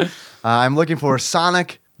eventually. I'm looking for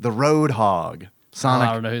Sonic the Roadhog. Sonic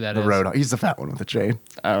I don't know who that the is. Roadhog. He's the fat one with the chain.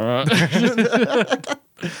 I don't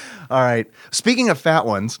know. All right. Speaking of fat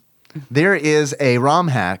ones, there is a ROM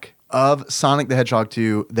hack of Sonic the Hedgehog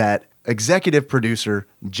 2 that executive producer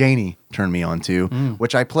Janie turned me on to,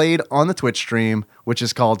 which I played on the Twitch stream, which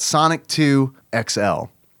is called Sonic 2 XL.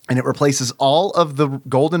 and it replaces all of the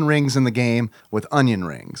golden rings in the game with onion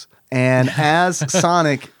rings. And as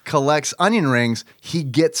Sonic collects onion rings, he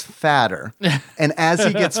gets fatter. And as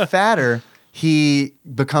he gets fatter, he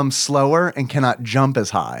becomes slower and cannot jump as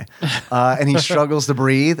high. And he struggles to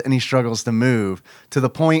breathe and he struggles to move to the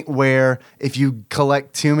point where if you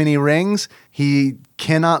collect too many rings, he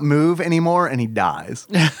cannot move anymore and he dies.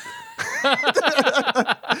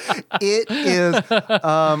 It is...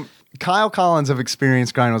 Kyle Collins of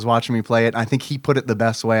Experience Grind was watching me play it. I think he put it the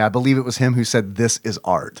best way. I believe it was him who said, "This is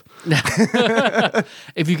art."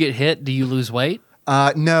 If you get hit, do you lose weight?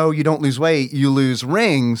 No, you don't lose weight. You lose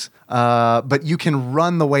rings, but you can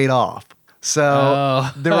run the weight off. So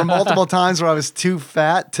there were multiple times where I was too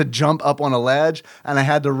fat to jump up on a ledge, and I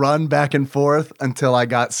had to run back and forth until I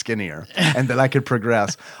got skinnier, and then I could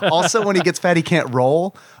progress. Also, when he gets fat, he can't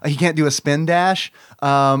roll. He can't do a spin dash.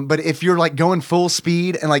 But if you're like going full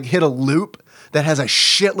speed and like hit a loop that has a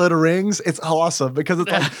shitload of rings, it's awesome because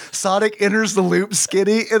it's like Sonic enters the loop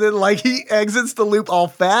skinny and then like he exits the loop all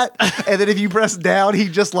fat. And then if you press down, he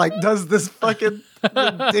just like does this fucking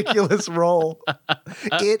ridiculous roll.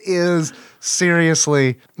 It is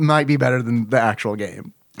seriously might be better than the actual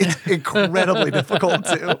game. It's incredibly difficult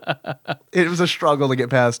too. It was a struggle to get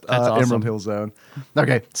past awesome. Emerald Hill Zone.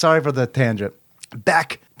 Okay, sorry for the tangent.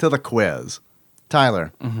 Back to the quiz.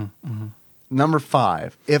 Tyler, number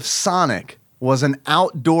 5. If Sonic was an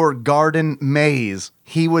outdoor garden maze,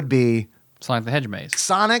 he would be... Sonic the Hedge Maze.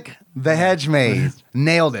 Sonic the Hedge Maze.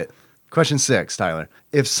 Nailed it. Question 6, Tyler.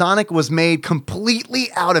 If Sonic was made completely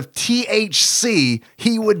out of THC,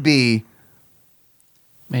 he would be...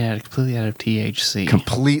 Completely out of THC.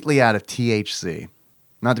 Completely out of THC.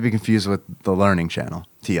 Not to be confused with the Learning Channel,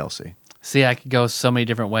 TLC. See, I could go so many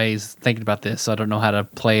different ways thinking about this, so I don't know how to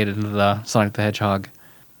play it into the Sonic the Hedgehog.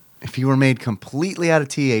 If he were made completely out of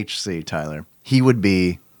THC, Tyler, he would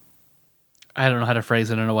be... I don't know how to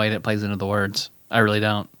phrase it in a way that plays into the words. I really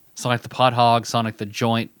don't. Sonic the Pot Hog, Sonic the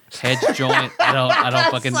Joint, Hedge Joint. I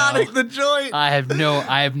don't fucking Sonic know. the Joint. I have no.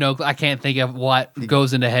 I can't think of what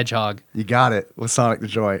goes into Hedgehog. You got it with Sonic the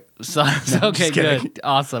Joint. Okay, just kidding. good,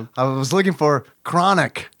 awesome. I was looking for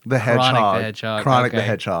Chronic the Hedgehog. Chronic the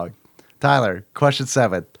Hedgehog. Tyler, question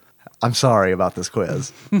 7. I'm sorry about this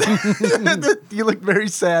quiz. You look very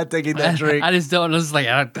sad taking that drink. I just don't. It's like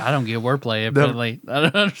I don't get wordplay. Apparently, I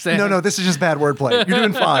don't understand. No, this is just bad wordplay. You're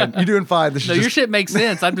doing fine. You're doing fine. This is No, your shit makes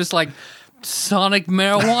sense. I'm just like Sonic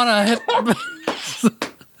marijuana.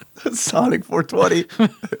 Sonic 420.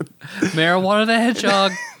 Marijuana the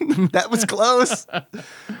Hedgehog. That was close.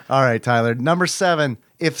 All right, Tyler. Number 7.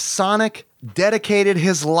 If Sonic dedicated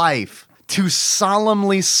his life to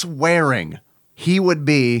solemnly swearing, he would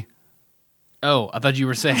be... Oh, I thought you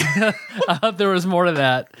were saying... I thought there was more to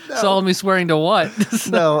that. No. Solemnly swearing to what?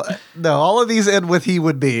 No. All of these end with he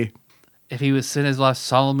would be. If he was in his life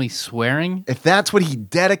solemnly swearing? If that's what he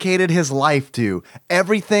dedicated his life to,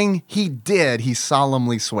 everything he did, he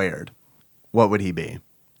solemnly sweared. What would he be?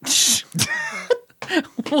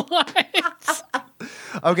 What?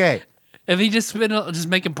 Okay. If he just been just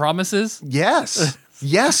making promises? Yes.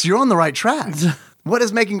 Yes, you're on the right track. What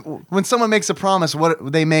is making when someone makes a promise,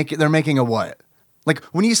 what they make they're making a what? Like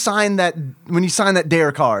when you sign that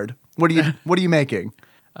dare card, what are you making?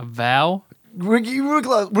 A vow? We're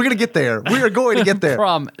gonna get there. We are going to get there.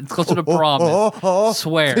 It's closer to promise.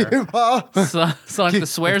 Swear. Sonic the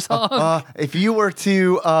swears hog? If you were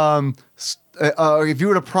to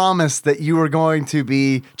promise that you were going to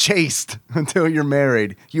be chaste until you're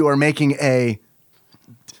married, you are making a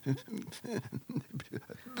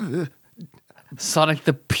Sonic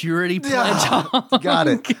the Purity Pledge Hog. Got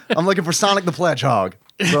it. I'm looking for Sonic the Pledge Hog.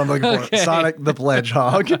 That's what I'm looking for. Okay. Sonic the Pledge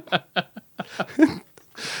Hog.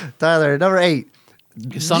 Tyler, number 8.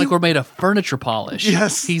 If Sonic were made of furniture polish.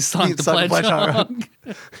 Yes. He's Sonic the Pledge Hog.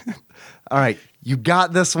 All right. You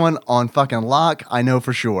got this one on fucking lock. I know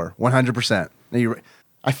for sure. 100%.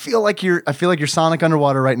 I feel like you're Sonic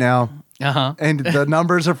underwater right now. Uh-huh. And the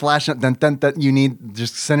numbers are flashing up. That you need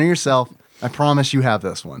just center yourself. I promise you have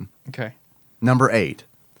this one. Okay. Number 8.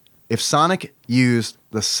 If Sonic used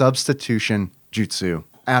the substitution jutsu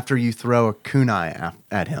after you throw a kunai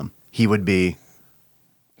at him, he would be...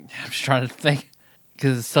 I'm just trying to think.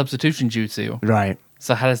 Because it's substitution jutsu. Right.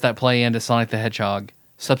 So how does that play into Sonic the Hedgehog?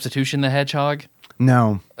 Substitution the Hedgehog?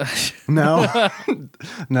 No. No.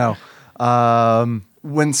 No.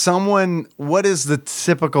 What is the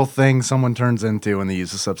typical thing someone turns into when they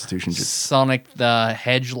use a substitution jutsu? Sonic the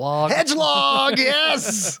Hedgelog? Hedgelog,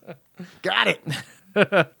 yes! Got it.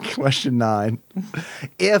 Question 9.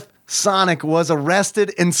 If Sonic was arrested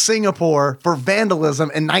in Singapore for vandalism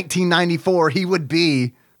in 1994, he would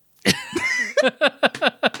be...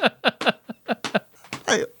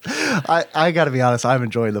 I got to be honest. I'm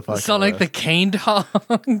enjoying the fuck. Sonic the Cane Dog.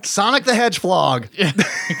 Sonic the Hedgehog.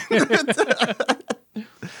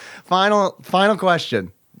 Final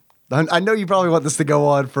question. I know you probably want this to go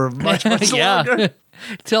on for much longer.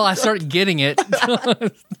 Till I start getting it.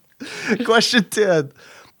 Question 10.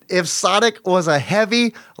 If Sonic was a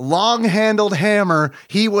heavy, long-handled hammer,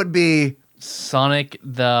 he would be... Sonic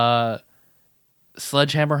the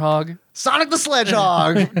Sledgehammer Hog. Sonic the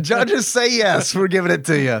Sledgehog. Judges say yes. We're giving it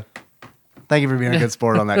to you. Thank you for being a good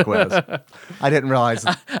sport on that quiz. I didn't realize.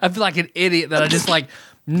 I feel like an idiot that I just like,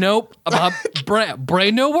 nope.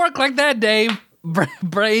 Brain no work like that, Dave.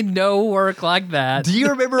 Brain no work like that. Do you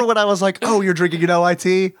remember when I was like, oh, you're drinking an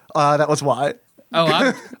OIT? That was why.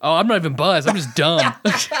 I'm not even buzzed. I'm just dumb.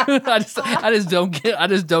 I just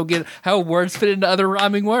don't get how words fit into other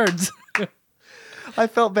rhyming words. I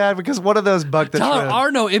felt bad because one of those bucked the Tyler trend.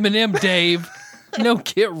 are no Eminem, Dave. No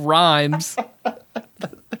get rhymes.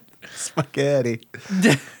 Spaghetti.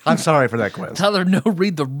 I'm sorry for that quiz. Tyler, no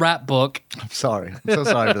read the rap book. I'm sorry. I'm so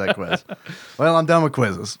sorry for that quiz. Well, I'm done with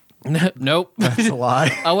quizzes. Nope. That's a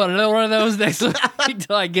lie. I want another one of those next week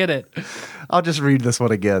until I get it. I'll just read this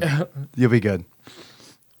one again. You'll be good.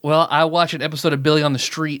 Well, I watched an episode of Billy on the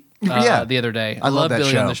Street the other day. I love that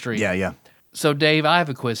Billy show. on the Street. Yeah. So, Dave, I have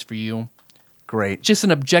a quiz for you. Great. Just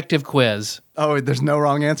an objective quiz. Oh, there's no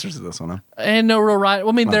wrong answers to this one, huh? And no real right.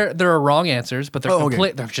 Well, I mean, there are wrong answers, but they're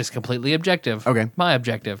okay. they're just completely objective. Okay. My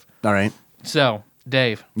objective. All right. So,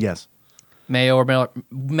 Dave, Yes. Mayo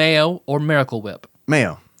or Miracle Whip?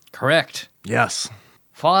 Mayo. Correct. Yes.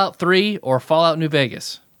 Fallout 3 or Fallout New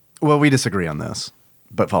Vegas? Well, we disagree on this,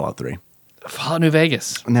 but Fallout 3. Fallout New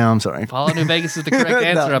Vegas. No, I'm sorry. Fallout New Vegas is the correct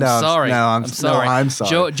answer. I'm sorry. I'm sorry. No, I'm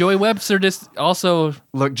sorry. Joey Webster also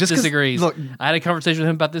just disagrees. Look, I had a conversation with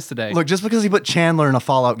him about this today. Look, just because he put Chandler in a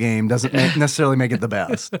Fallout game doesn't necessarily make it the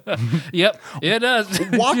best. Yep, it does.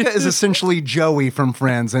 Waka is essentially Joey from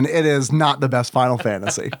Friends, and it is not the best Final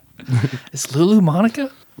Fantasy. Is Lulu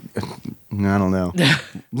Monica? I don't know.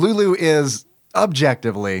 Lulu is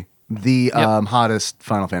objectively the hottest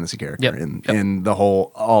Final Fantasy character in the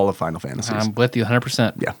all of Final Fantasy. I'm with you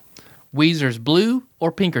 100%. Yeah. Weezer's Blue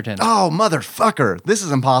or Pinkerton? Oh, motherfucker. This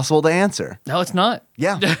is impossible to answer. No, it's not.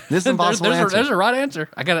 Yeah, this is impossible to answer. There's a right answer.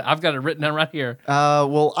 I've got it written down right here.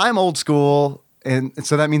 Well, I'm old school, and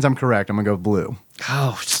so that means I'm correct. I'm going to go blue.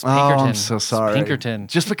 Oh, it's Oh, Pinkerton. I'm so sorry. It's Pinkerton.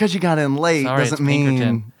 Just because you got in late Sorry, doesn't it's mean...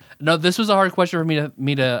 Pinkerton. No, this was a hard question for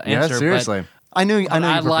me to answer. Yeah, seriously. I knew. I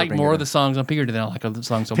you like prefer more of Pinkerton. the songs on Pinkerton than I like the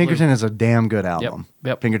songs on Pinkerton Blue. is a damn good album.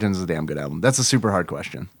 Yep. Pinkerton is a damn good album. That's a super hard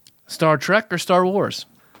question. Star Trek or Star Wars?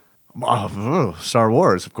 Oh, Star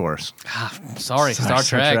Wars, of course. Sorry, Star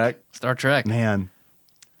Trek. Star Trek. Man.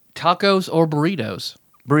 Tacos or burritos?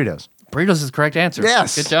 Burritos. Burritos is the correct answer.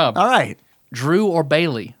 Yes. Good job. All right. Drew or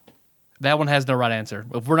Bailey? That one has no right answer.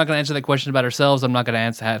 If we're not going to answer that question about ourselves, I'm not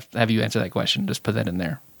going to have you answer that question. Just put that in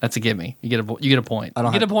there. That's a gimme. You get a point. You get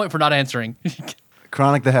a point for not answering.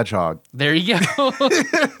 Chronic the Hedgehog. There you go.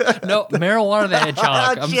 No, Marijuana the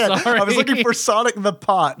Hedgehog. I'm Shit. sorry. I was looking for Sonic the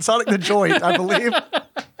Pot. Sonic the Joint, I believe.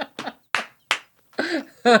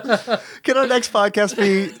 Can our next podcast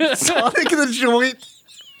be Sonic the Joint?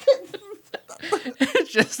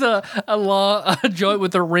 Just a joint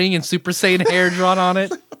with a ring and Super Saiyan hair drawn on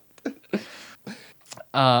it.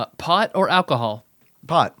 Pot or alcohol?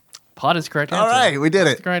 Pot. Pot is the correct answer. All right, we did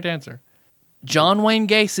That's the it. correct answer. John Wayne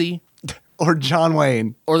Gacy Or John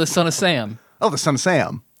Wayne. or the Son of Sam? Oh, the Son of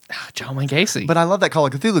Sam. John Wayne Gacy. But I love that Call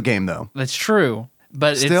of Cthulhu game, though. That's true.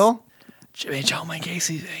 But Still? John Wayne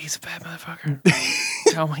Gacy, he's a bad motherfucker.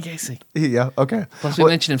 John Wayne Gacy. Yeah, okay. Plus, we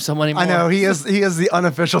mentioned him so many more. I know, he is the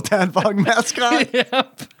unofficial Tadpog mascot.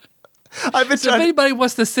 Yep. I've been So if trying anybody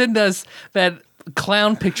wants to send us that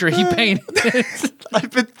clown picture he painted, I've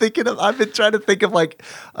been trying to think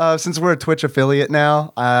of since we're a Twitch affiliate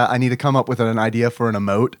now, I need to come up with an idea for an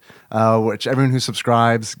emote, which everyone who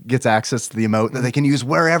subscribes gets access to the emote that they can use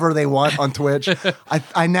wherever they want on Twitch.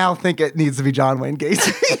 I now think it needs to be John Wayne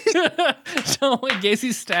Gacy. John Wayne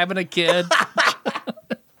Gacy stabbing a kid.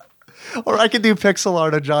 Or I could do pixel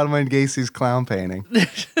art of John Wayne Gacy's clown painting.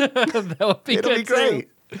 That would be It'll good be great.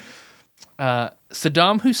 too.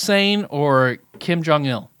 Saddam Hussein or Kim Jong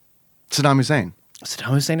Il? Saddam Hussein. Saddam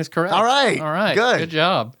Hussein is correct. All right. Good. Good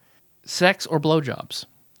job. Sex or blowjobs?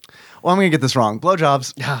 Well, I'm going to get this wrong.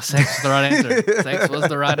 Blowjobs. Oh, sex was the right answer. Sex was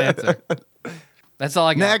the right answer. That's all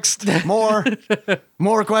I got. Next.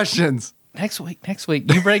 More questions. Next week.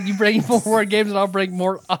 You bring more word games, and I'll bring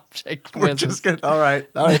more object We're quizzes. just good. All right.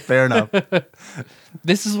 Fair enough.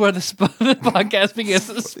 This is where the podcast begins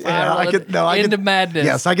to spiral into madness.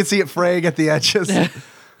 Yes, I can see it fraying at the edges.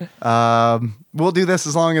 We'll do this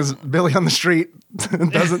as long as Billy on the street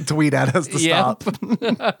doesn't tweet at us to Yep.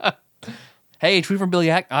 stop. Hey, tweet from Billy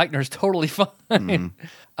Eichner is totally fine.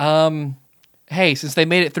 Mm-hmm. Hey, since they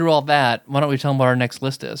made it through all that, why don't we tell them what our next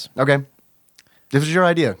list is? Okay. This was your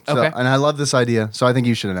idea. So, Okay. and I love this idea, so I think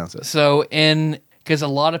you should announce it. So, because a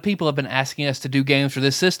lot of people have been asking us to do games for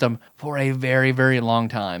this system for a very, very long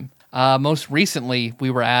time. Most recently, we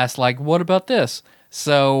were asked, like, what about this?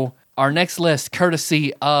 So, our next list,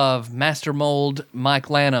 courtesy of Master Mold Mike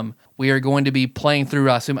Lanham, we are going to be playing through,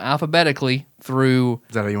 I assume, alphabetically through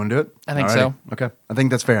Is that how you want to do it? I think Alrighty. so. Okay. I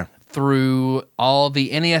think that's fair. through all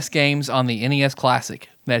the NES games on the NES Classic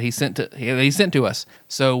that he sent to us.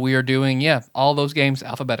 So we are doing all those games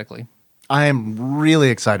alphabetically. I am really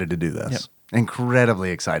excited to do this. Yep.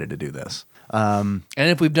 Incredibly excited to do this. And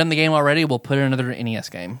if we've done the game already, we'll put in another NES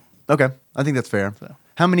game. Okay. I think that's fair.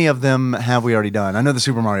 How many of them have we already done? I know the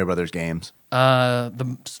Super Mario Brothers games.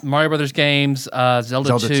 The Mario Brothers games,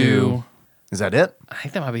 Zelda 2. Is that it? I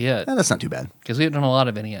think that might be it Yeah, that's not too bad. because we have done a lot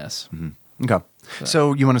of NES. Okay.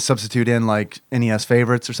 So you want to substitute in like NES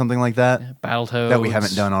favorites or something like that Battletoads that we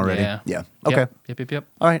haven't done already? Yeah. Okay. Yep.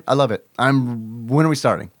 All right. I love it. When are we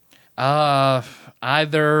starting?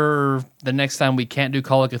 Either the next time we can't do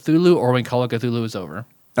Call of Cthulhu or when Call of Cthulhu is over.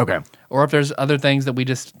 Okay. Or if there's other things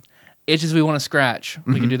that itches we want to scratch,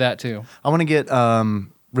 we can do that too. I want to get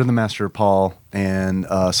Rhythm Master Paul and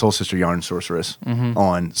Soul Sister Yarn Sorceress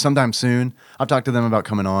on sometime soon. I've talked to them about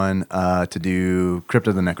coming on to do Crypt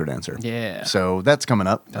of the Necrodancer. Yeah. So that's coming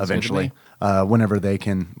up Sounds good to eventually.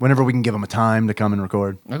 Whenever we can give them a time to come and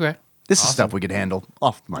record. Okay. This is Awesome. stuff we could handle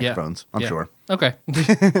off microphones, I'm sure. Okay.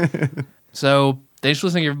 So thanks for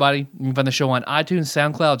listening, everybody. You can find the show on iTunes,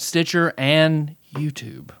 SoundCloud, Stitcher, and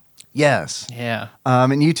YouTube. Yes. Yeah.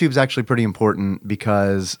 And YouTube's actually pretty important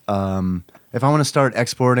because if I want to start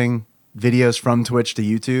exporting videos from Twitch to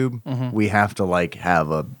YouTube, we have to like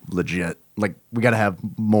have a legit, like we got to have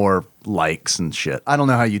more likes and shit. I don't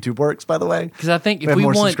know how YouTube works, by the way. Because I think have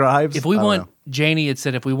more subscribes? if we I don't want, know. Janie had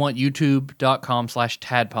said if we want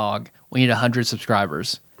youtube.com/tadpog, we need 100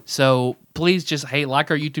 subscribers. So please just,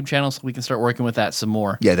 like our YouTube channel so we can start working with that some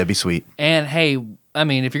more. Yeah, that'd be sweet. And hey, I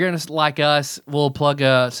mean, if you're going to like us, we'll plug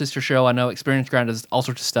a sister show. I know Experience Grind does all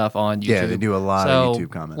sorts of stuff on YouTube. Yeah, they do a lot of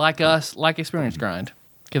YouTube comments. Like us, like Experience Grind.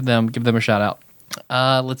 Give them a shout out.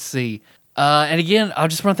 Let's see. And again, I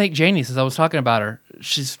just want to thank Janie since I was talking about her.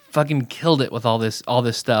 She's fucking killed it with all this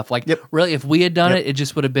stuff. Like, Yep. really, if we had done Yep. it, it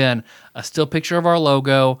just would have been a still picture of our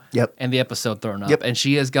logo Yep. and the episode thrown up. Yep. And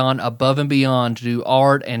she has gone above and beyond to do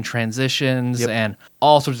art and transitions Yep. and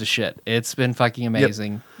all sorts of shit. It's been fucking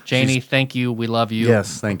amazing. Janie, thank you. We love you.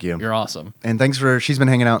 Yes, thank you. You're awesome. And she's been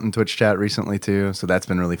hanging out in Twitch chat recently too, so that's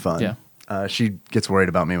been really fun. Yeah. She gets worried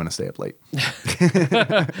about me when I stay up late.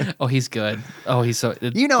 Oh, he's good. Oh, he's so.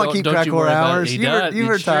 You know I keep don't track you of our worry about it. hours. He You've does.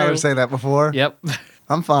 heard It's Tyler true. say that before. Yep.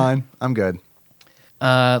 I'm fine. I'm good.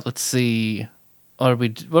 Let's see. What do we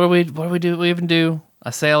do? We even do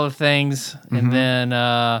a sale of things, and then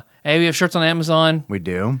hey, we have shirts on Amazon. We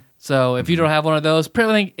do. So if you don't have one of those,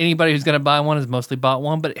 probably think anybody who's going to buy one has mostly bought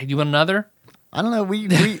one. But you want another? I don't know.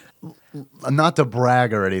 We not to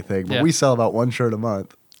brag or anything, but Yeah. we sell about one shirt a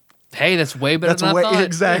month. Hey, that's way better That's than I thought.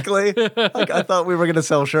 exactly. Like I thought we were going to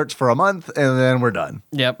sell shirts for a month and then we're done.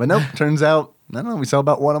 Yep. But nope. Turns out, I don't know. We sell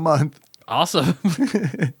about one a month. Awesome.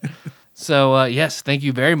 So yes, thank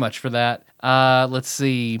you very much for that. Let's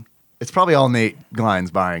see. It's probably all Nate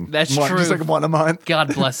Glines buying. That's one, true. Just like one a month.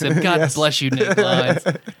 God bless him. God Yes. bless you, Nick Lyons.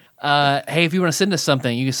 Hey, if you want to send us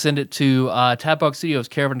something, you can send it to Tadpog Studios,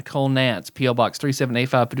 care of Nicole Nance, P.O. Box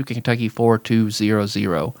 3785, Paducah, Kentucky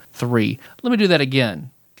 42003. Let me do that again,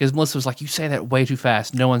 because Melissa was like, you say that way too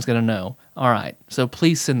fast. No one's going to know. All right, so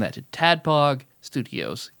please send that to Tadpog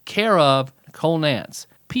Studios, care of Nicole Nance,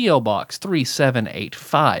 P.O. Box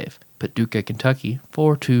 3785, Paducah, Kentucky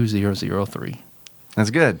 42003. That's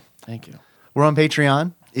good. Thank you. We're on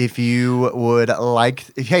Patreon. If you would like,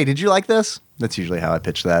 hey, did you like this? That's usually how I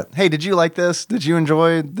pitch that. Hey, did you like this? Did you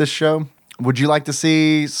enjoy this show? Would you like to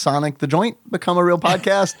see Sonic the Joint become a real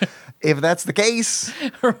podcast? If that's the case,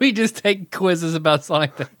 Or we just take quizzes about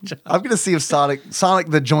Sonic the Hedgehog. I'm going to see if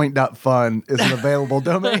sonicthejoint.fun is an available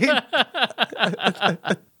domain.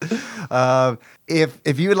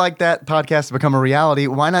 If you would like that podcast to become a reality,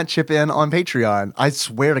 why not chip in on Patreon? I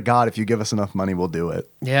swear to God, if you give us enough money, we'll do it.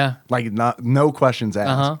 Yeah. Like no questions asked.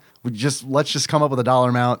 Uh-huh. Let's just come up with a dollar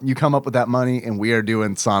amount. You come up with that money, and we are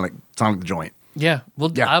doing Sonic the Joint. Yeah, well,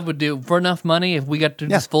 Yeah. I would do for enough money if we got to do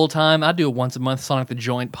this full time. I'd do a once a month Sonic the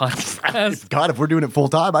Joint podcast. God, if we're doing it full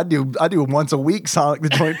time, I'd do a once a week Sonic the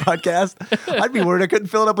Joint podcast. I'd be worried I couldn't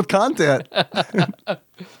fill it up with content.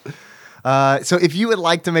 So if you would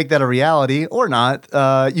like to make that a reality or not,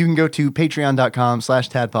 you can go to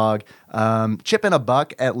patreon.com/tadpog. Chip in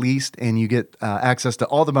 $1 at least, and you get access to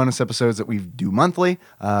all the bonus episodes that we do monthly.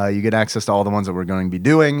 You get access to all the ones that we're going to be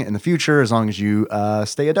doing in the future as long as you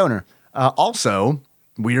stay a donor. Also,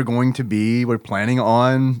 we're planning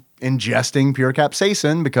on ingesting pure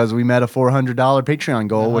capsaicin because we met a $400 Patreon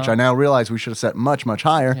goal, which I now realize we should have set much, much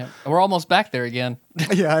higher. Yeah. We're almost back there again.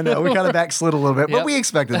 Yeah, I know. We kind of backslid a little bit, but we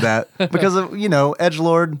expected that because of,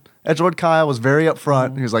 Edgelord Kyle was very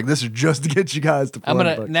upfront. He was like, "This is just to get you guys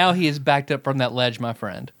to." Now he is backed up from that ledge, my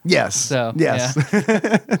friend. Yes. So yes.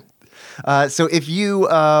 Yeah. So if you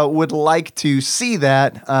would like to see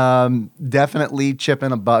that, definitely chip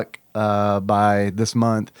in $1 by this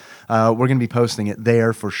month. We're going to be posting it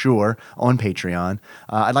there for sure on Patreon.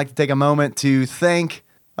 I'd like to take a moment to thank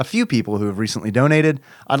a few people who have recently donated.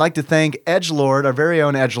 I'd like to thank Edgelord, our very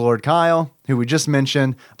own Edgelord Kyle, who we just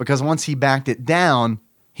mentioned, because once he backed it down,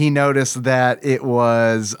 he noticed that it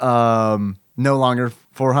was no longer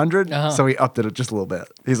 400, so he upped it just a little bit.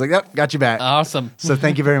 He's like, "Yep, got you back." Awesome. So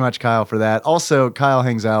thank you very much, Kyle, for that. Also, Kyle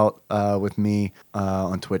hangs out with me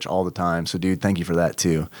on Twitch all the time. So, dude, thank you for that,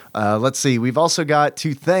 too. Let's see. We've also got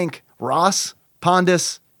to thank Ross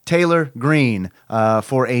Pondus Taylor Green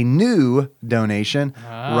for a new donation.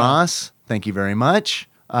 Ross, thank you very much.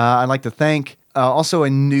 I'd like to thank also a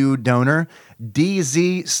new donor,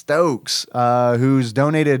 DZ Stokes, who's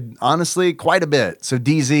donated, honestly, quite a bit. So,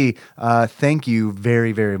 DZ, thank you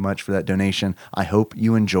very, very much for that donation. I hope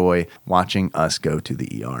you enjoy watching us go to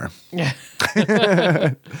the ER.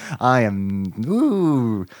 I am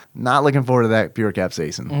not looking forward to that pure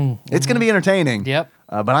capsaicin. It's going to be entertaining. Yep.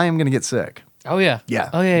 But I am going to get sick. Oh, yeah.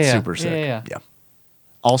 Yeah. Oh, yeah. Super sick. Yeah.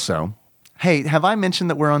 Also, hey, have I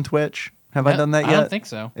mentioned that we're on Twitch? Have I done that yet? I don't think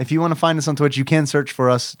so. If you want to find us on Twitch, you can search for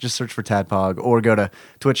us. Just search for Tadpog or go to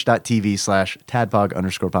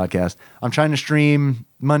twitch.tv/Tadpog_podcast. I'm trying to stream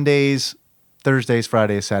Mondays, Thursdays,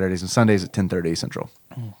 Fridays, Saturdays, and Sundays at 10:30 Central.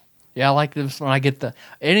 Yeah, I like this when I get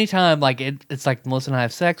anytime like it's like Melissa and I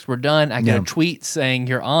have sex, we're done. I get a tweet saying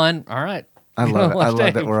you're on. All right. I love it. I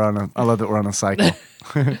love that we're on a cycle.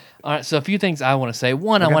 All right. So a few things I want to say.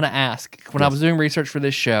 One, I want to ask. When I was doing research for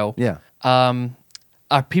this show,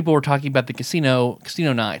 people were talking about the casino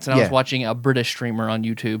nights, and I was watching a British streamer on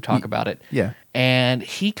YouTube talk about it. Yeah. And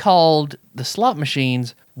he called the slot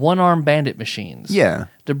machines one-arm bandit machines. Yeah.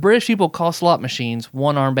 The British people call slot machines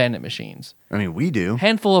one-arm bandit machines. I mean, we do.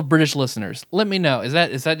 Handful of British listeners. Let me know. Is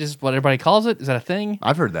that just what everybody calls it? Is that a thing?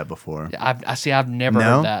 I've heard that before. I've never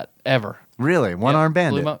heard that ever. Really? One-arm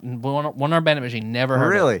bandit? One-arm bandit machine. Never heard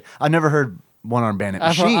Really? of it. I've never heard one-arm bandit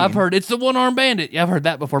machine. I've heard it's the one-arm bandit. Yeah, I've heard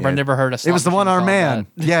that before, but I've never heard a slot It was the machine one-arm called man.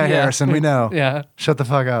 that. Yeah, Harrison, we know. Yeah. Shut the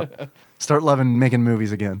fuck up. Start loving making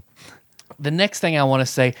movies again. The next thing I want to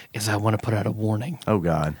say is I want to put out a warning. Oh,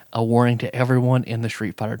 God. A warning to everyone in the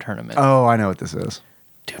Street Fighter tournament. Oh, I know what this is.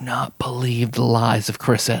 Do not believe the lies of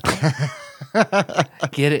Chris Edler.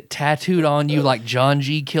 Get it tattooed on you like John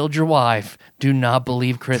G. killed your wife. Do not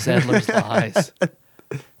believe Chris Edler's lies.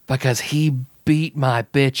 Because he beat my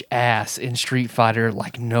bitch ass in Street Fighter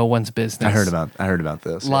like no one's business. I heard about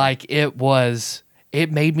this. Like it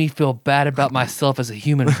made me feel bad about myself as a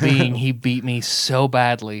human being. He beat me so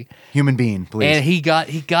badly. Human being, please. And he got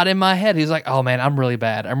in my head. He was like, "Oh man, I'm really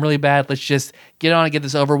bad. Let's just get on and get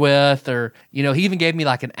this over with." Or, he even gave me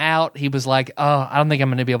like an out. He was like, "Oh, I don't think I'm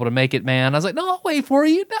going to be able to make it, man." I was like, "No, I'll wait for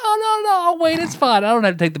you. No, I'll wait. It's fine. I don't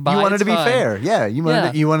have to take the bite." You wanted it's to be fine." fair. Yeah, you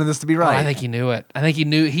wanted this to be right. Oh, I think he knew it. I think he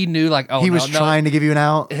knew like, oh, he was trying to give you an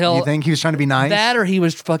out. You think he was trying to be nice? That, or he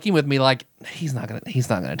was fucking with me like, he's not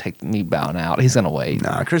gonna take me bowing out. He's gonna wait.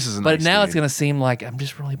 Nah, Chris is a But nice now dude. it's gonna seem like I'm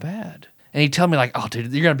just really bad. And he'd tell me like, "Oh,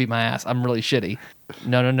 dude, you're gonna beat my ass. I'm really shitty."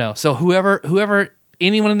 No. So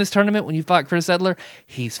anyone in this tournament, when you fight Chris Edler,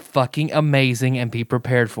 he's fucking amazing, and be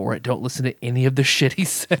prepared for it. Don't listen to any of the shit he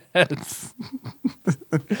says.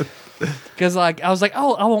 Because like I was like, I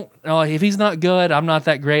won't. Oh, if he's not good, I'm not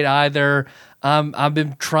that great either. I've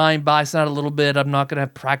been trying Bison out a little bit. I'm not gonna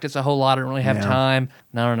practice a whole lot. I don't really have time.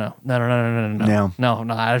 No.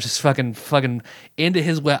 I was just fucking into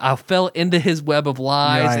his web. I fell into his web of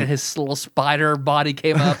lies, and his little spider body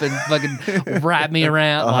came up and fucking wrapped me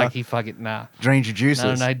around. Like he fucking drained your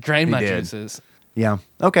juices. No, drained my juices. Yeah.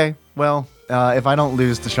 Okay. Well, if I don't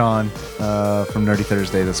lose to Sean from Nerdy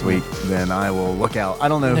Thursday this week, then I will look out. I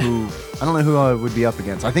don't know who I would be up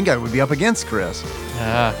against. I think I would be up against Chris.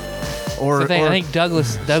 I think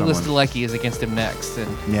Douglas Delecki is against him next.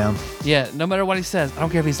 And yeah. No matter what he says, I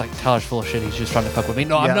don't care if he's like, Tyler's full of shit. He's just trying to fuck with me.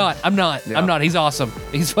 No, I'm not. I'm not. He's awesome.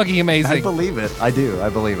 He's fucking amazing. I believe it. I do. I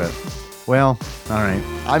believe it. Well, all right.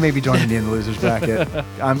 I may be joining you in the losers bracket.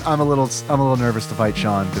 I'm a little nervous to fight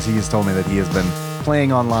Sean because he has told me that he has been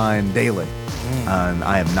playing online daily, and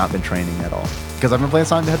I have not been training at all because I've been playing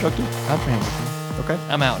Sonic the Hedgehog 2. I'll train with you. Okay.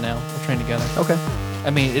 I'm out now. We'll train together. Okay.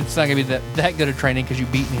 I mean, it's not gonna be that good of training because you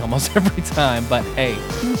beat me almost every time. But hey,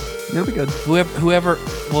 It'll be good. whoever.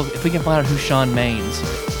 Well, if we can find out who Sean mains,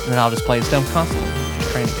 then I'll just play as them constantly. Just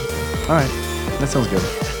train against him. All right. That sounds good.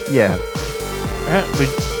 Yeah. All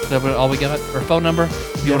right. That's all we got. Our phone number.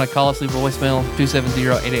 If you want to call us, leave a voicemail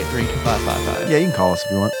 270-883-2555. Yeah, you can call us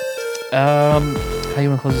if you want. How you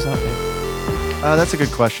want to close this out, Dave? That's a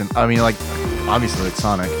good question. I mean, like, obviously it's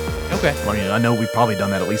Sonic. Okay. I mean, I know we've probably done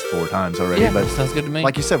that at least 4 times already, Yeah, but sounds good to me.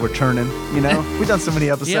 like you said, we're churning. You know, we've done so many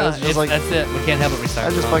episodes. yeah, just like that's it. We can't help it. Recycle. I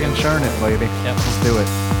just fucking churn it, baby. Yep. Let's do it.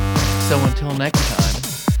 So until next time,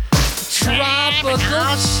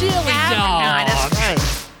 tropical chili dog.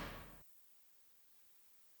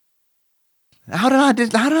 How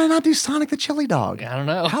did I not do Sonic the Chili Dog? I don't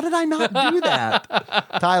know. How did I not do that?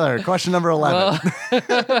 Tyler, question number 11.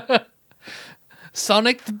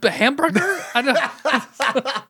 Sonic the hamburger? I don't.